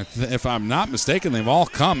 And if I'm not mistaken, they've all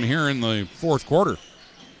come here in the fourth quarter.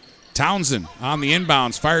 Townsend on the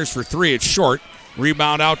inbounds, fires for 3. It's short.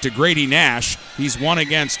 Rebound out to Grady Nash. He's 1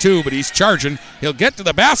 against 2, but he's charging. He'll get to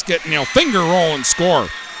the basket, and he'll finger roll and score.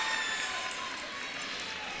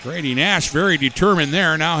 Grady Nash very determined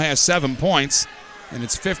there, now has 7 points, and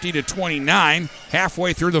it's 50-29,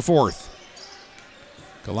 halfway through the fourth.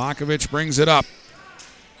 Kalakovic brings it up.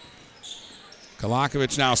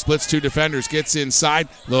 Kalakovic now splits 2 defenders, gets inside.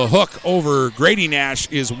 The hook over Grady Nash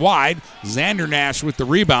is wide. Xander Nash with the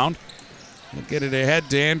rebound. He'll get it ahead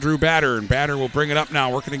to Andrew Batter, and Batter will bring it up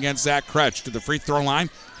now, working against Zach Kretsch to the free throw line.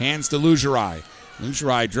 Hands to Lugerai.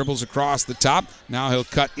 Lugerai dribbles across the top. Now he'll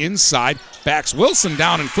cut inside, backs Wilson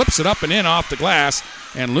down and flips it up and in off the glass.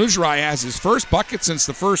 And Lugerai has his first bucket since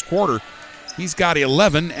the first quarter. He's got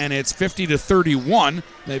 11, and it's 50-31.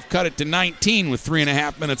 They've cut it to 19 with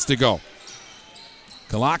 3.5 minutes to go.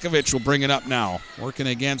 Kalakovic will bring it up now, working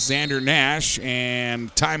against Xander Nash,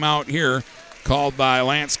 and timeout here called by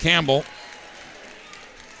Lance Campbell,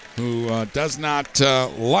 who does not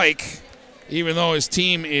like, even though his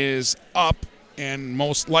team is up and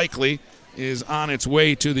most likely is on its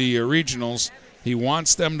way to the regionals, he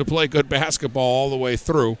wants them to play good basketball all the way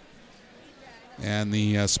through. And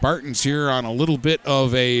the Spartans here on a little bit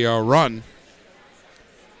of a run.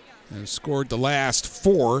 They've scored the last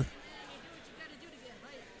 4.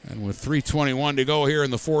 And with 3:21 to go here in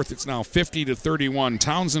the fourth, it's now 50-31.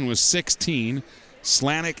 Townsend with 16.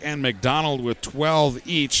 Slanik and McDonald with 12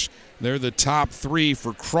 each. They're the top 3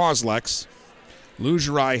 for Cros-Lex.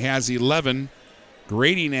 Lugerai has 11.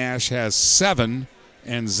 Grady Nash has 7.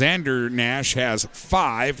 And Xander Nash has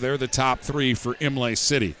 5. They're the top 3 for Imlay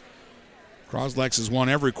City. Cros-Lex has won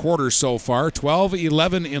every quarter so far.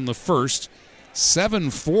 12-11 in the first.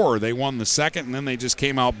 7-4 they won the second, and then they just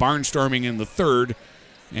came out barnstorming in the third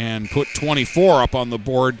and put 24 up on the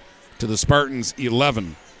board to the Spartans'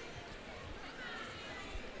 11.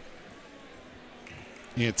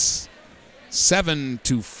 It's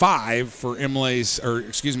 7-5 for Imlay's, or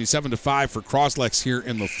excuse me, 7-5 for Cros-Lex here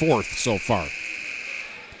in the fourth so far.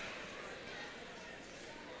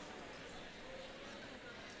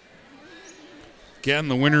 Again,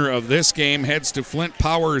 the winner of this game heads to Flint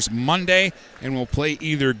Powers Monday and will play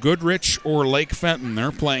either Goodrich or Lake Fenton.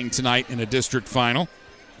 They're playing tonight in a district final.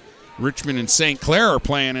 Richmond and St. Clair are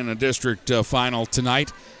playing in a district final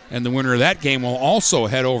tonight, and the winner of that game will also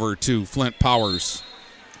head over to Flint Powers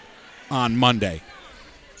on Monday.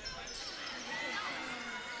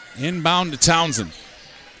 Inbound to Townsend.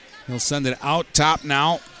 He'll send it out top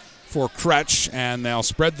now for Kretsch, and they'll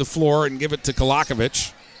spread the floor and give it to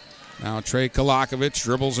Kalakovic. Now Trey Kalakovic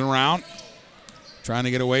dribbles around, trying to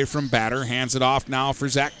get away from Batter. Hands it off now for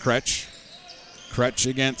Zach Kretsch. Kretsch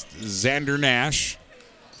against Xander Nash.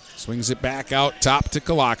 Swings it back out top to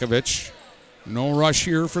Kalakovic. No rush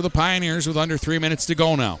here for the Pioneers with under 3 minutes to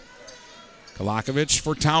go now. Kalakovic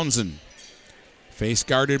for Townsend. Face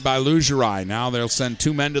guarded by Lugerai. Now they'll send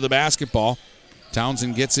 2 men to the basketball.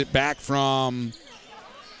 Townsend gets it back from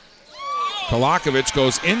Kalakovic,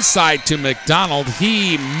 goes inside to McDonald.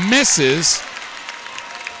 He misses.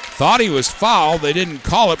 Thought he was fouled. They didn't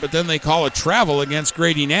call it, but then they call a travel against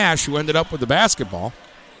Grady Nash, who ended up with the basketball.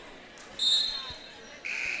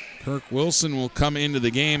 Kirk Wilson will come into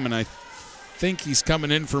the game, and I think he's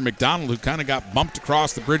coming in for McDonald, who kind of got bumped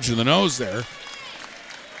across the bridge of the nose there.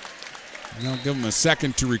 And they'll give him a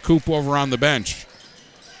second to recoup over on the bench.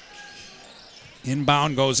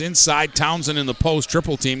 Inbound goes inside. Townsend in the post.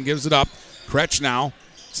 Triple team gives it up. Kretsch now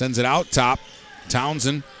sends it out top.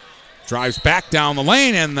 Townsend drives back down the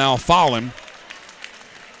lane, and they'll foul him.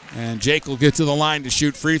 And Jake will get to the line to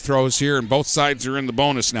shoot free throws here, and both sides are in the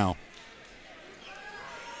bonus now.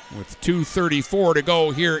 with 2:34 to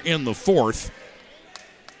go here in the fourth.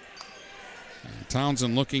 And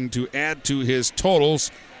Townsend looking to add to his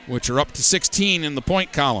totals, which are up to 16 in the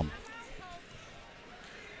point column.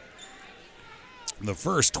 The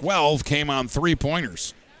first 12 came on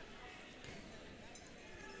three-pointers.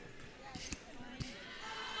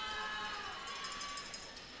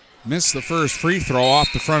 Missed the first free throw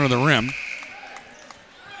off the front of the rim.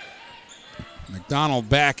 McDonald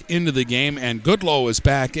back into the game, and Goodlow is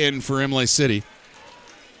back in for Imlay City.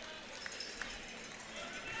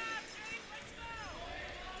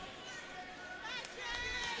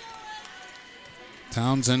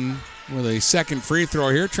 Townsend with a second free throw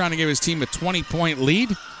here, trying to give his team a 20-point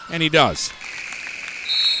lead, and he does.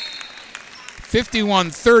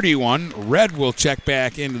 51-31. Red will check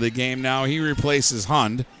back into the game now. He replaces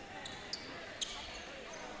Hund.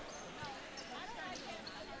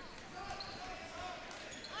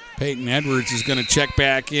 Peyton Edwards is going to check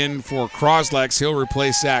back in for Cros-Lex. He'll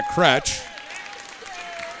replace Zach Kretsch.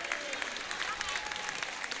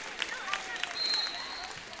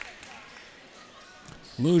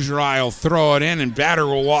 Lugerai will throw it in, and Batter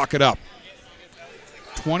will walk it up.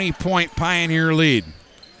 20-point Pioneer lead.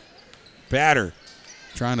 Batter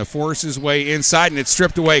trying to force his way inside, and it's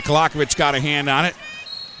stripped away. Kolakovic got a hand on it.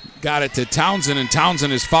 Got it to Townsend, and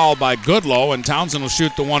Townsend is fouled by Goodlow, and Townsend will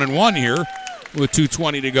shoot the 1-and-1 here with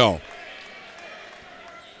 2:20 to go.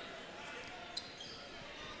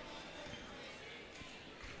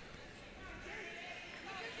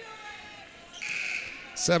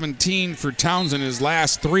 (17) for Townsend. His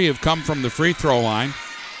last three have come from the free throw line.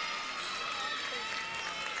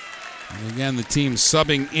 And again, the team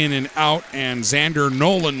subbing in and out, and Xander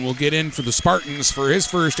Nolan will get in for the Spartans for his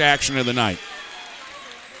first action of the night.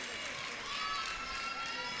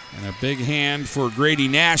 And a big hand for Grady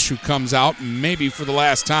Nash, who comes out maybe for the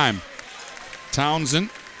last time. Townsend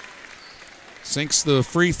sinks the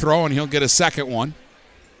free throw, and he'll get a second one.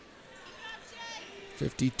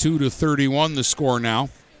 52-31 the score now.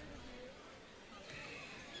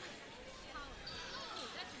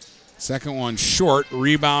 Second one short,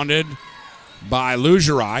 rebounded by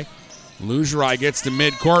Lugerai. Lugerai gets to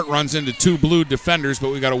midcourt, runs into two blue defenders, but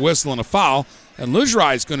we got a whistle and a foul, and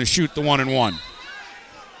Lugerai is going to shoot the 1-and-1.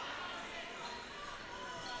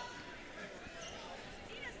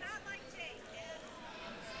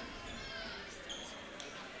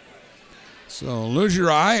 So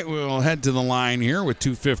Lugerai will head to the line here with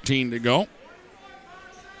 2:15 to go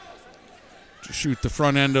to shoot the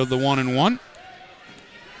front end of the 1-and-1.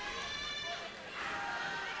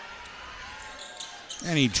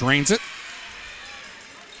 And he drains it.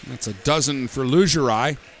 That's a dozen for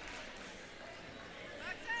Lugerai.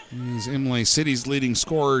 He's Imlay City's leading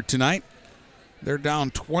scorer tonight. They're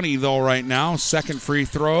down 20 though right now. Second free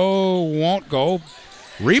throw won't go.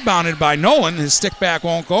 Rebounded by Nolan. His stick back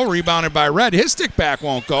won't go. Rebounded by Red. His stick back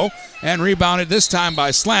won't go. And rebounded this time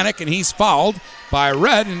by Slanik, and he's fouled by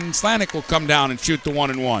Red, and Slanik will come down and shoot the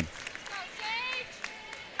 1-and-1.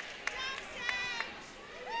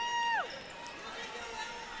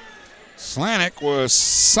 Slanik was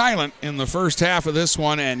silent in the first half of this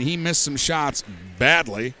one, and he missed some shots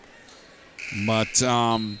badly. But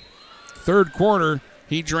third quarter,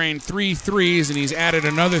 he drained 3 threes, and he's added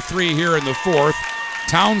another 3 here in the fourth.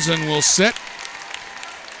 Townsend will sit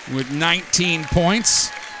with 19 points,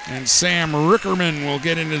 and Sam Rickerman will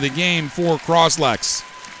get into the game for Cros-Lex.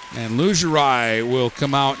 And Lugerai will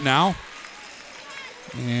come out now,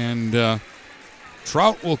 and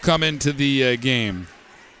Trout will come into the game.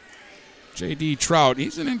 J.D. Trout,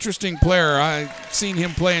 he's an interesting player. I've seen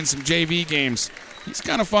him play in some JV games. He's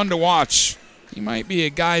kind of fun to watch. He might be a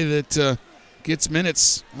guy that gets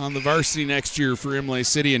minutes on the varsity next year for Imlay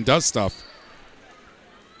City and does stuff.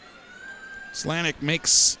 Slanik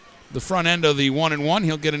makes the front end of the 1-and-1.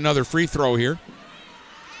 He'll get another free throw here.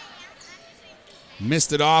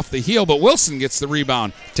 Missed it off the heel, but Wilson gets the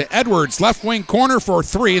rebound to Edwards. Left wing corner for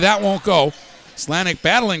 3. That won't go. Slanik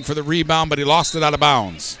battling for the rebound, but he lost it out of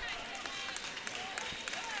bounds.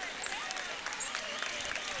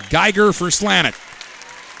 Geiger for Slanik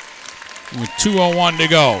with 2:01 to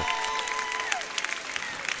go.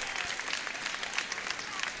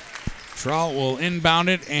 Trout will inbound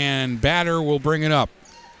it, and Batter will bring it up.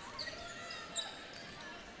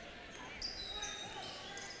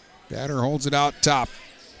 Batter holds it out top.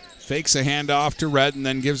 Fakes a handoff to Red and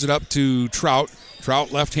then gives it up to Trout.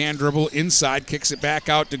 Trout left-hand dribble inside, kicks it back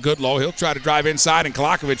out to Goodlow. He'll try to drive inside, and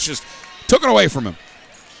Kolakovic just took it away from him.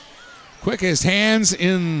 Quickest hands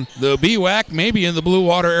in the BWAC, maybe in the Blue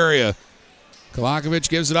Water area. Kolakovic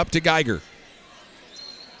gives it up to Geiger.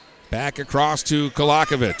 Back across to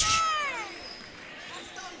Kolakovic.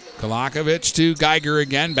 Kolakovic to Geiger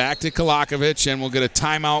again, back to Kolakovic, and we'll get a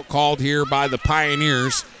timeout called here by the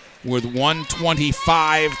Pioneers with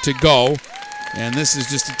 1:25 to go. And this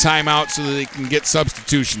is just a timeout so that they can get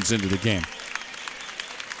substitutions into the game.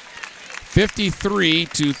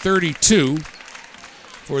 53-32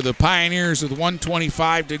 for the Pioneers with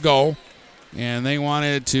 1:25 to go. And they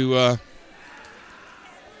wanted to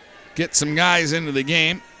get some guys into the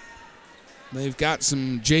game. They've got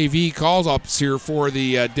some JV call-ups here for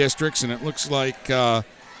the districts, and it looks like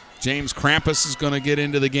James Krampus is going to get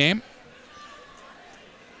into the game.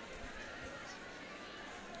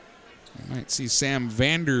 You might see Sam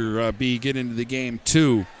Vanderby get into the game,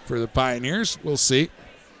 too, for the Pioneers. We'll see.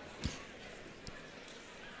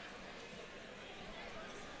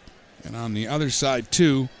 And on the other side,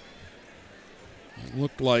 too, it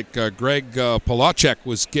looked like Greg Polacek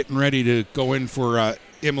was getting ready to go in for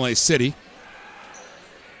Imlay City.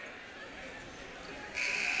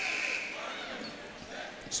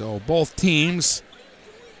 So both teams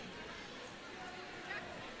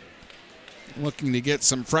looking to get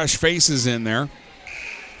some fresh faces in there.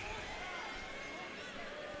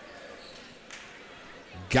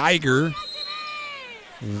 Geiger,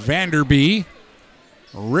 Vanderby,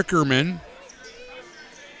 Rickerman,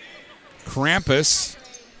 Krampus,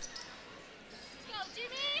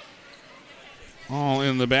 all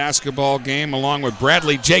in the basketball game, along with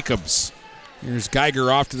Bradley Jacobs. Here's Geiger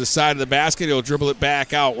off to the side of the basket. He'll dribble it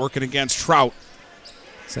back out, working against Trout.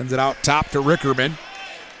 Sends it out top to Rickerman.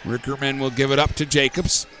 Rickerman will give it up to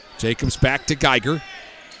Jacobs. Jacobs back to Geiger.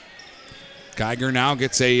 Geiger now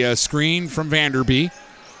gets a screen from Vanderby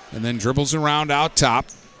and then dribbles around out top.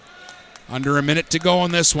 Under a minute to go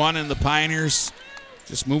in this one, and the Pioneers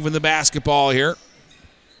just moving the basketball here.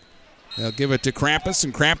 They'll give it to Krampus,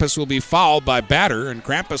 and Krampus will be fouled by Batter, and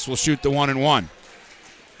Krampus will shoot the 1-and-1.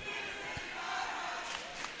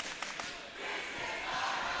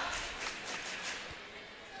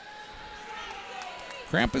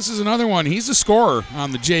 Krampus is another one. He's a scorer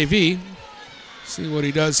on the JV. See what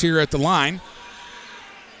he does here at the line.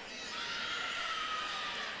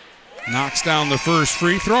 Knocks down the first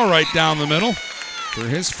free throw right down the middle for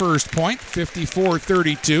his first point.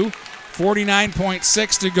 54-32.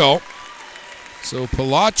 49.6 to go. So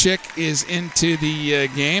Polacek is into the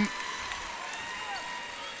game.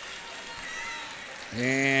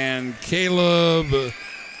 And Caleb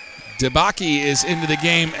Debaki is into the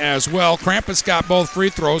game as well. Krampus got both free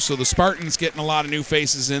throws, so the Spartans getting a lot of new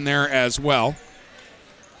faces in there as well.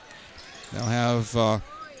 They'll have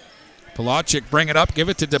Polacek bring it up, give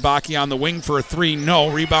it to Debaki on the wing for a three. No.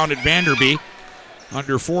 Rebounded Vanderby.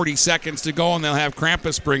 Under 40 seconds to go, and they'll have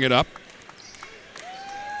Krampus bring it up.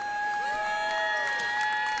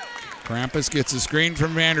 Krampus gets a screen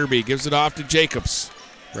from Vanderby, gives it off to Jacobs.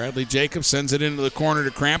 Bradley Jacobs sends it into the corner to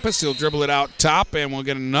Krampus. He'll dribble it out top, and we'll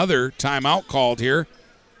get another timeout called here.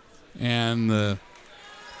 And the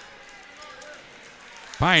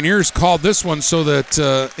Pioneers called this one so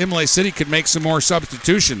that Imlay City could make some more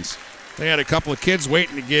substitutions. They had a couple of kids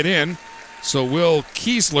waiting to get in. So Will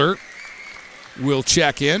Kiesler will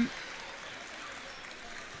check in.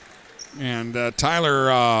 And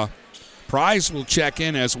Tyler Price will check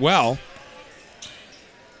in as well.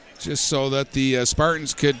 Just so that the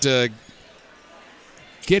Spartans could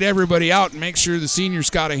get everybody out and make sure the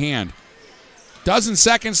seniors got a hand. Dozen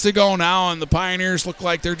seconds to go now, and the Pioneers look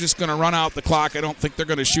like they're just going to run out the clock. I don't think they're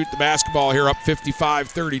going to shoot the basketball here, up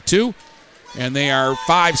 55-32. And they are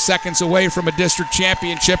 5 seconds away from a district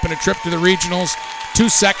championship and a trip to the regionals. 2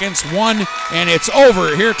 seconds, one, and it's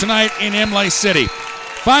over here tonight in Imlay City.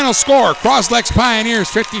 Final score, Cros-Lex Pioneers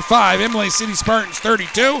 55, Imlay City Spartans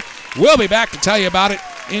 32. We'll be back to tell you about it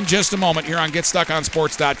in just a moment here on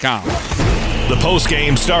GetStuckOnSports.com. The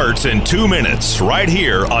postgame starts in 2 minutes right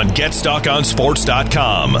here on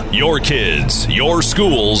GetStuckOnSports.com. Your kids, your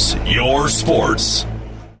schools, your sports.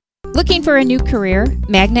 Looking for a new career?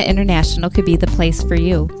 Magna International could be the place for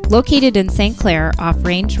you. Located in St. Clair off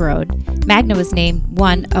Range Road, Magna was named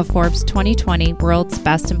one of Forbes' 2020 World's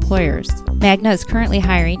Best Employers. Magna is currently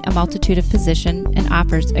hiring a multitude of positions and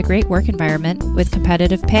offers a great work environment with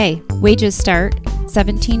competitive pay. Wages start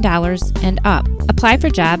 $17 and up. Apply for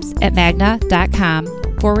jobs at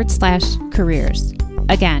magna.com/careers.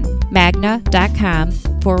 Again,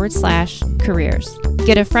 magna.com/careers.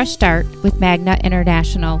 Get a fresh start with Magna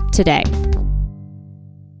International today.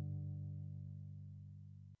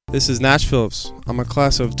 This is Nash Phillips. I'm a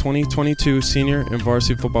class of 2022 senior and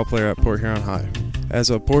varsity football player at Port Huron High. As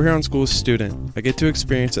a Port Huron Schools student, I get to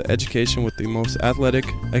experience an education with the most athletic,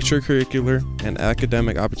 extracurricular, and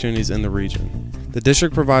academic opportunities in the region. The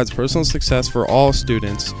district provides personal success for all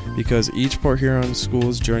students because each Port Huron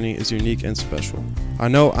school's journey is unique and special. I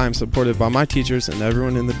know I am supported by my teachers and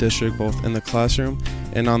everyone in the district, both in the classroom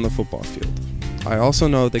and on the football field. I also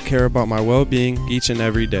know they care about my well-being each and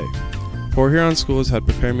every day. Port Huron schools have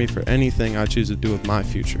prepared me for anything I choose to do with my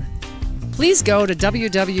future. Please go to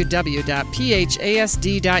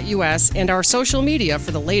www.phasd.us and our social media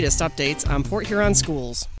for the latest updates on Port Huron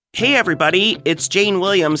schools. Hey everybody, it's Jane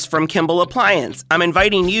Williams from Kimball Appliance. I'm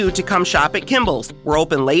inviting you to come shop at Kimball's. We're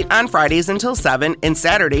open late on Fridays until 7 and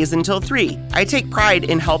Saturdays until 3. I take pride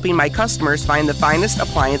in helping my customers find the finest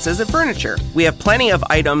appliances and furniture. We have plenty of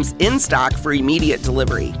items in stock for immediate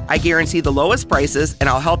delivery. I guarantee the lowest prices and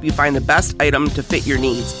I'll help you find the best item to fit your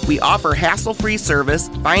needs. We offer hassle-free service,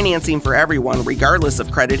 financing for everyone regardless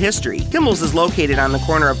of credit history. Kimball's is located on the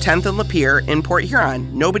corner of 10th and Lapeer in Port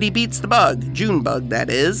Huron. Nobody beats the bug, Junebug that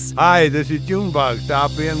is. Hi, this is Junebug.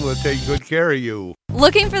 Stop in, we'll take good care of you.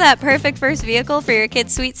 Looking for that perfect first vehicle for your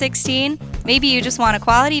kid's Sweet 16? Maybe you just want a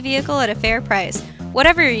quality vehicle at a fair price.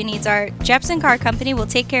 Whatever your needs are, Jepson Car Company will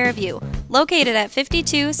take care of you. Located at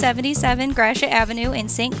 5277 Gratiot Avenue in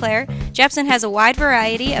St. Clair, Jepson has a wide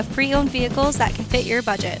variety of pre-owned vehicles that can fit your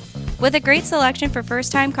budget. With a great selection for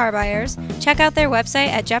first-time car buyers, check out their website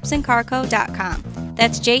at jepsoncarco.com.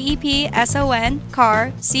 That's JEPSON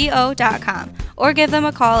carco.com. Or give them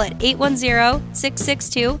a call at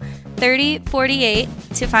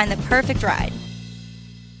 810-662-3048 to find the perfect ride.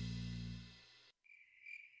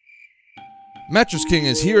 Mattress King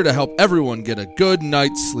is here to help everyone get a good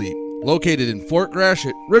night's sleep. Located in Fort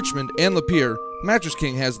Gratiot, Richmond, and Lapeer, Mattress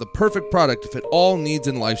King has the perfect product to fit all needs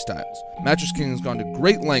and lifestyles. Mattress King has gone to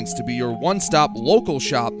great lengths to be your one-stop local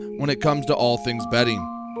shop when it comes to all things bedding.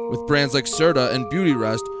 With brands like Serta and Beauty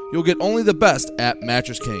Rest, you'll get only the best at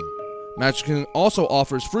Mattress King. Mattress King also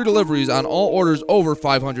offers free deliveries on all orders over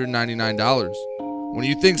 $599. When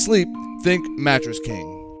you think sleep, think Mattress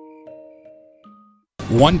King.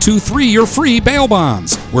 123 Your Free Bail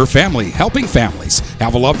Bonds. We're family helping families.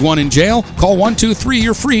 Have a loved one in jail? Call 123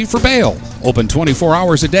 You're Free for bail. Open 24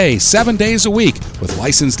 hours a day, 7 days a week, with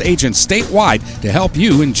licensed agents statewide to help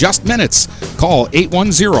you in just minutes. Call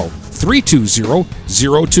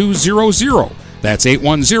 810-320-0200. That's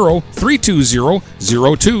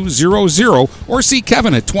 810-320-0200, or see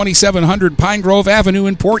Kevin at 2700 Pine Grove Avenue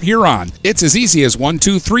in Port Huron. It's as easy as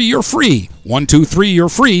 123 You're Free. 123 You're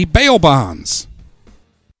Free Bail Bonds.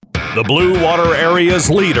 The Blue Water Area's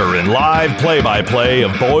leader in live play-by-play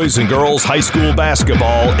of boys and girls high school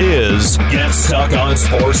basketball is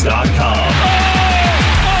GetStuckOnSports.com.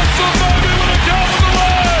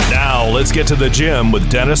 Now let's get to the gym with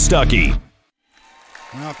Dennis Stuckey.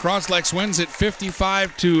 Well, Cros-Lex wins at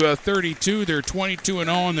 55-32. They're 22-0,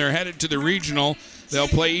 and they're headed to the regional. They'll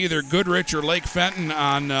play either Goodrich or Lake Fenton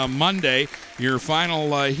on Monday. Your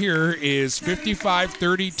final here is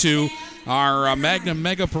 55-32. Our Magnum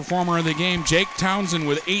Mega performer of the game, Jake Townsend,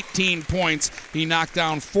 with 18 points. He knocked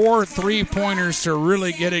down 4 3-pointers to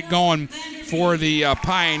really get it going for the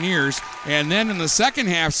Pioneers. And then in the second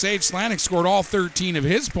half, Sage Slanik scored all 13 of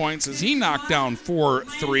his points as he knocked down 4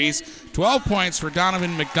 threes. 12 points for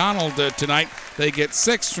Donovan McDonald tonight. They get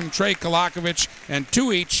 6 from Trey Kolakovic and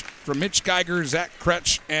 2 each from Mitch Geiger, Zach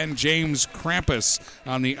Kretsch, and James Krampus.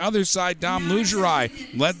 On the other side, Dom Lugerai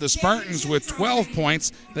led the Spartans with 12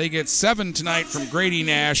 points. They get 7 tonight from Grady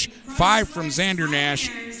Nash, 5 from Xander Nash,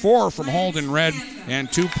 4 from Holden Red,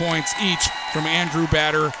 and 2 points each from Andrew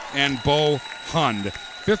Batter and Bo Hund.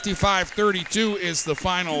 55-32 is the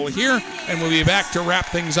final here, and we'll be back to wrap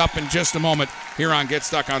things up in just a moment here on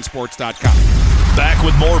GetStuckOnSports.com. Back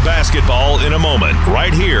with more basketball in a moment,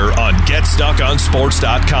 right here on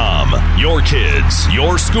GetStuckOnSports.com. Your kids,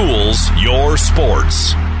 your schools, your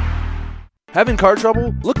sports. Having car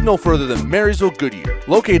trouble? Look no further than Marysville Goodyear.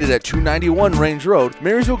 Located at 291 Range Road,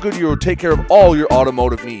 Marysville Goodyear will take care of all your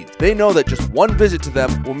automotive needs. They know that just one visit to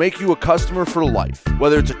them will make you a customer for life.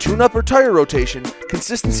 Whether it's a tune-up or tire rotation,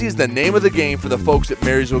 consistency is the name of the game for the folks at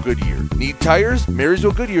Marysville Goodyear. Need tires?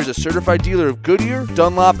 Marysville Goodyear is a certified dealer of Goodyear,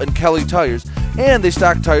 Dunlop, and Kelly tires, and they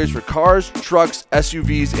stock tires for cars, trucks,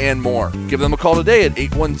 SUVs, and more. Give them a call today at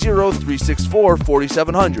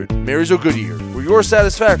 810-364-4700. Marysville Goodyear, where your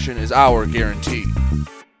satisfaction is our guarantee.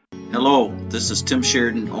 Hello, this is Tim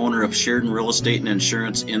Sheridan, owner of Sheridan Real Estate and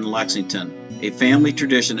Insurance in Lexington. A family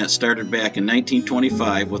tradition that started back in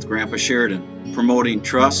 1925 with Grandpa Sheridan. Promoting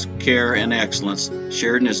trust, care, and excellence,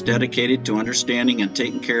 Sheridan is dedicated to understanding and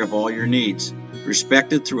taking care of all your needs.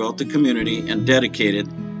 Respected throughout the community and dedicated,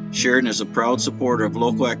 Sheridan is a proud supporter of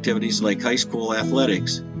local activities like high school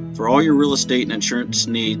athletics. For all your real estate and insurance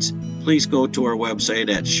needs, please go to our website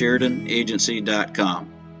at SheridanAgency.com.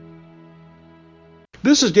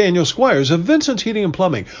 This is Daniel Squires of Vincent's Heating and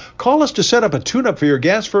Plumbing. Call us to set up a tune-up for your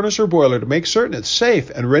gas furnace or boiler to make certain it's safe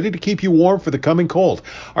and ready to keep you warm for the coming cold.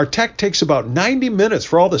 Our tech takes about 90 minutes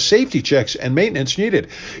for all the safety checks and maintenance needed.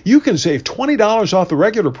 You can save $20 off the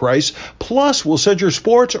regular price, plus we'll send your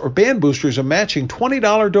sports or band boosters a matching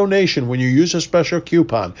 $20 donation when you use a special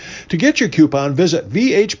coupon. To get your coupon, visit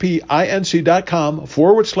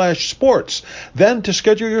vhpinc.com/sports. Then to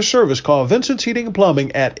schedule your service, call Vincent's Heating and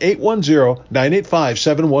Plumbing at 810-985-7103.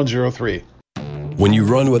 When you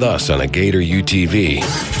run with us on a Gator UTV,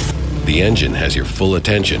 the engine has your full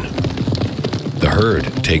attention. The herd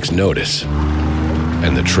takes notice.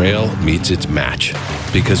 And the trail meets its match.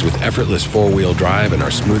 Because with effortless four-wheel drive and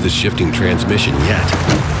our smoothest shifting transmission yet,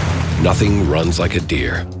 nothing runs like a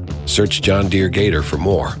deer. Search John Deere Gator for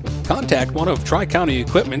more. Contact one of Tri-County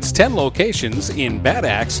Equipment's 10 locations in Bad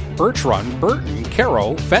Axe, Birch Run, Burton,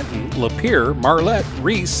 Caro, Fenton, Lapeer, Marlette,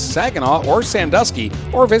 Reese, Saginaw, or Sandusky,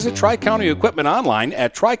 or visit Tri-County Equipment online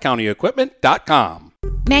at tricountyequipment.com.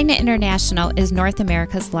 Magna International is North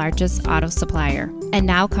America's largest auto supplier and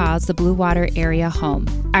now calls the Blue Water area home.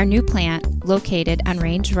 Our new plant, located on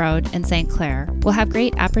Range Road in St. Clair, will have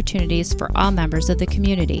great opportunities for all members of the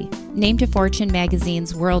community. Named to Fortune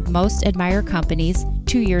magazine's World Most Admired Companies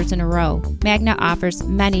 2 years in a row, Magna offers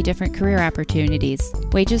many different career opportunities.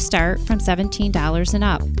 Wages start from $17 and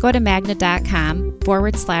up. Go to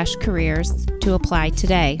magna.com/careers to apply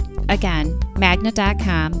today. Again,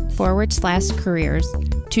 magna.com/careers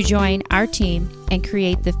to join our team and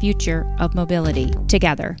create the future of mobility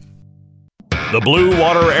together. The Blue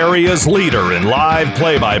Water Area's leader in live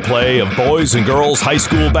play-by-play of boys and girls high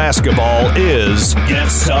school basketball is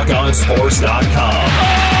GetStuckOnSports.com.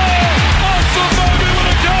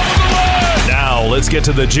 Now let's get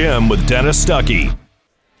to the gym with Dennis Stuckey.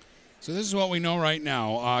 So this is what we know right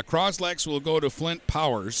now. Cros-Lex will go to Flint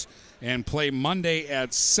Powers and play Monday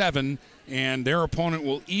at 7, and their opponent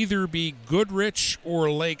will either be Goodrich or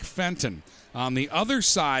Lake Fenton. On the other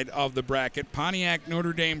side of the bracket, Pontiac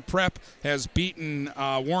Notre Dame Prep has beaten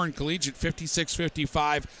Warren Collegiate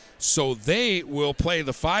 56-55, so they will play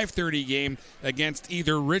the 5:30 game against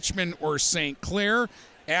either Richmond or St. Clair.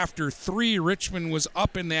 After 3, Richmond was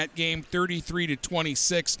up in that game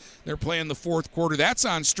 33-26. They're playing the fourth quarter. That's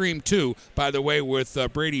on stream too, by the way, with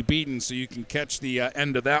Brady Beaton, so you can catch the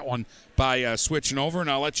end of that one by switching over.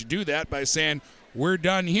 And I'll let you do that by saying we're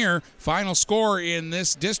done here. Final score in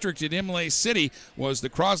this district at Imlay City was the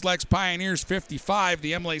Cros-Lex Pioneers 55,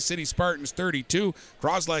 the Imlay City Spartans 32.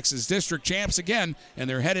 Cros-Lex is district champs again, and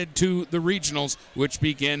they're headed to the regionals, which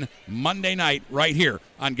begin Monday night right here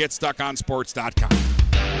on GetStuckOnSports.com.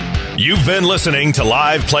 You've been listening to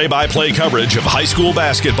live play-by-play coverage of high school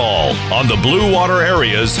basketball on the Blue Water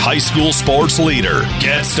Area's high school sports leader.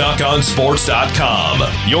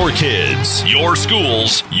 GetStuckOnSports.com. Your kids, your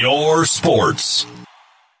schools, your sports.